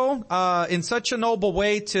Marco, in such a noble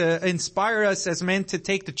way to inspire us as men to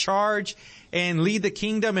take the charge and lead the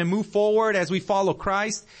kingdom and move forward as we follow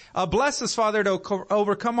Christ. Bless us, Father, to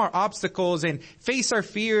overcome our obstacles and face our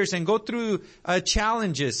fears and go through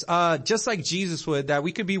challenges, just like Jesus would, that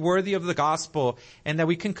we could be worthy of the gospel and that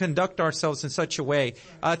we can conduct ourselves in such a way.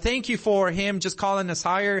 Thank you for him just calling us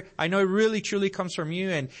higher. I know it really truly comes from you,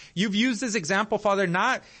 and you've used this example, Father,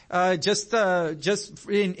 not just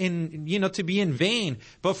in to be in vain,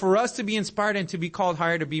 but for us to be inspired and to be called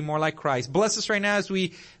higher to be more like Christ. Bless us right now as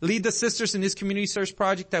we lead the sisters in this community service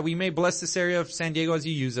project, that we may bless this area of San Diego as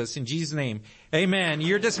you use us. In Jesus' name, amen.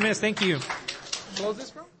 You're dismissed. Thank you. Close this,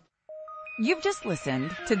 bro. You've just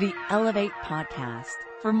listened to the Elevate podcast.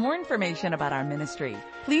 For more information about our ministry,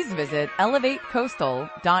 please visit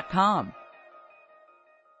elevatecoastal.com.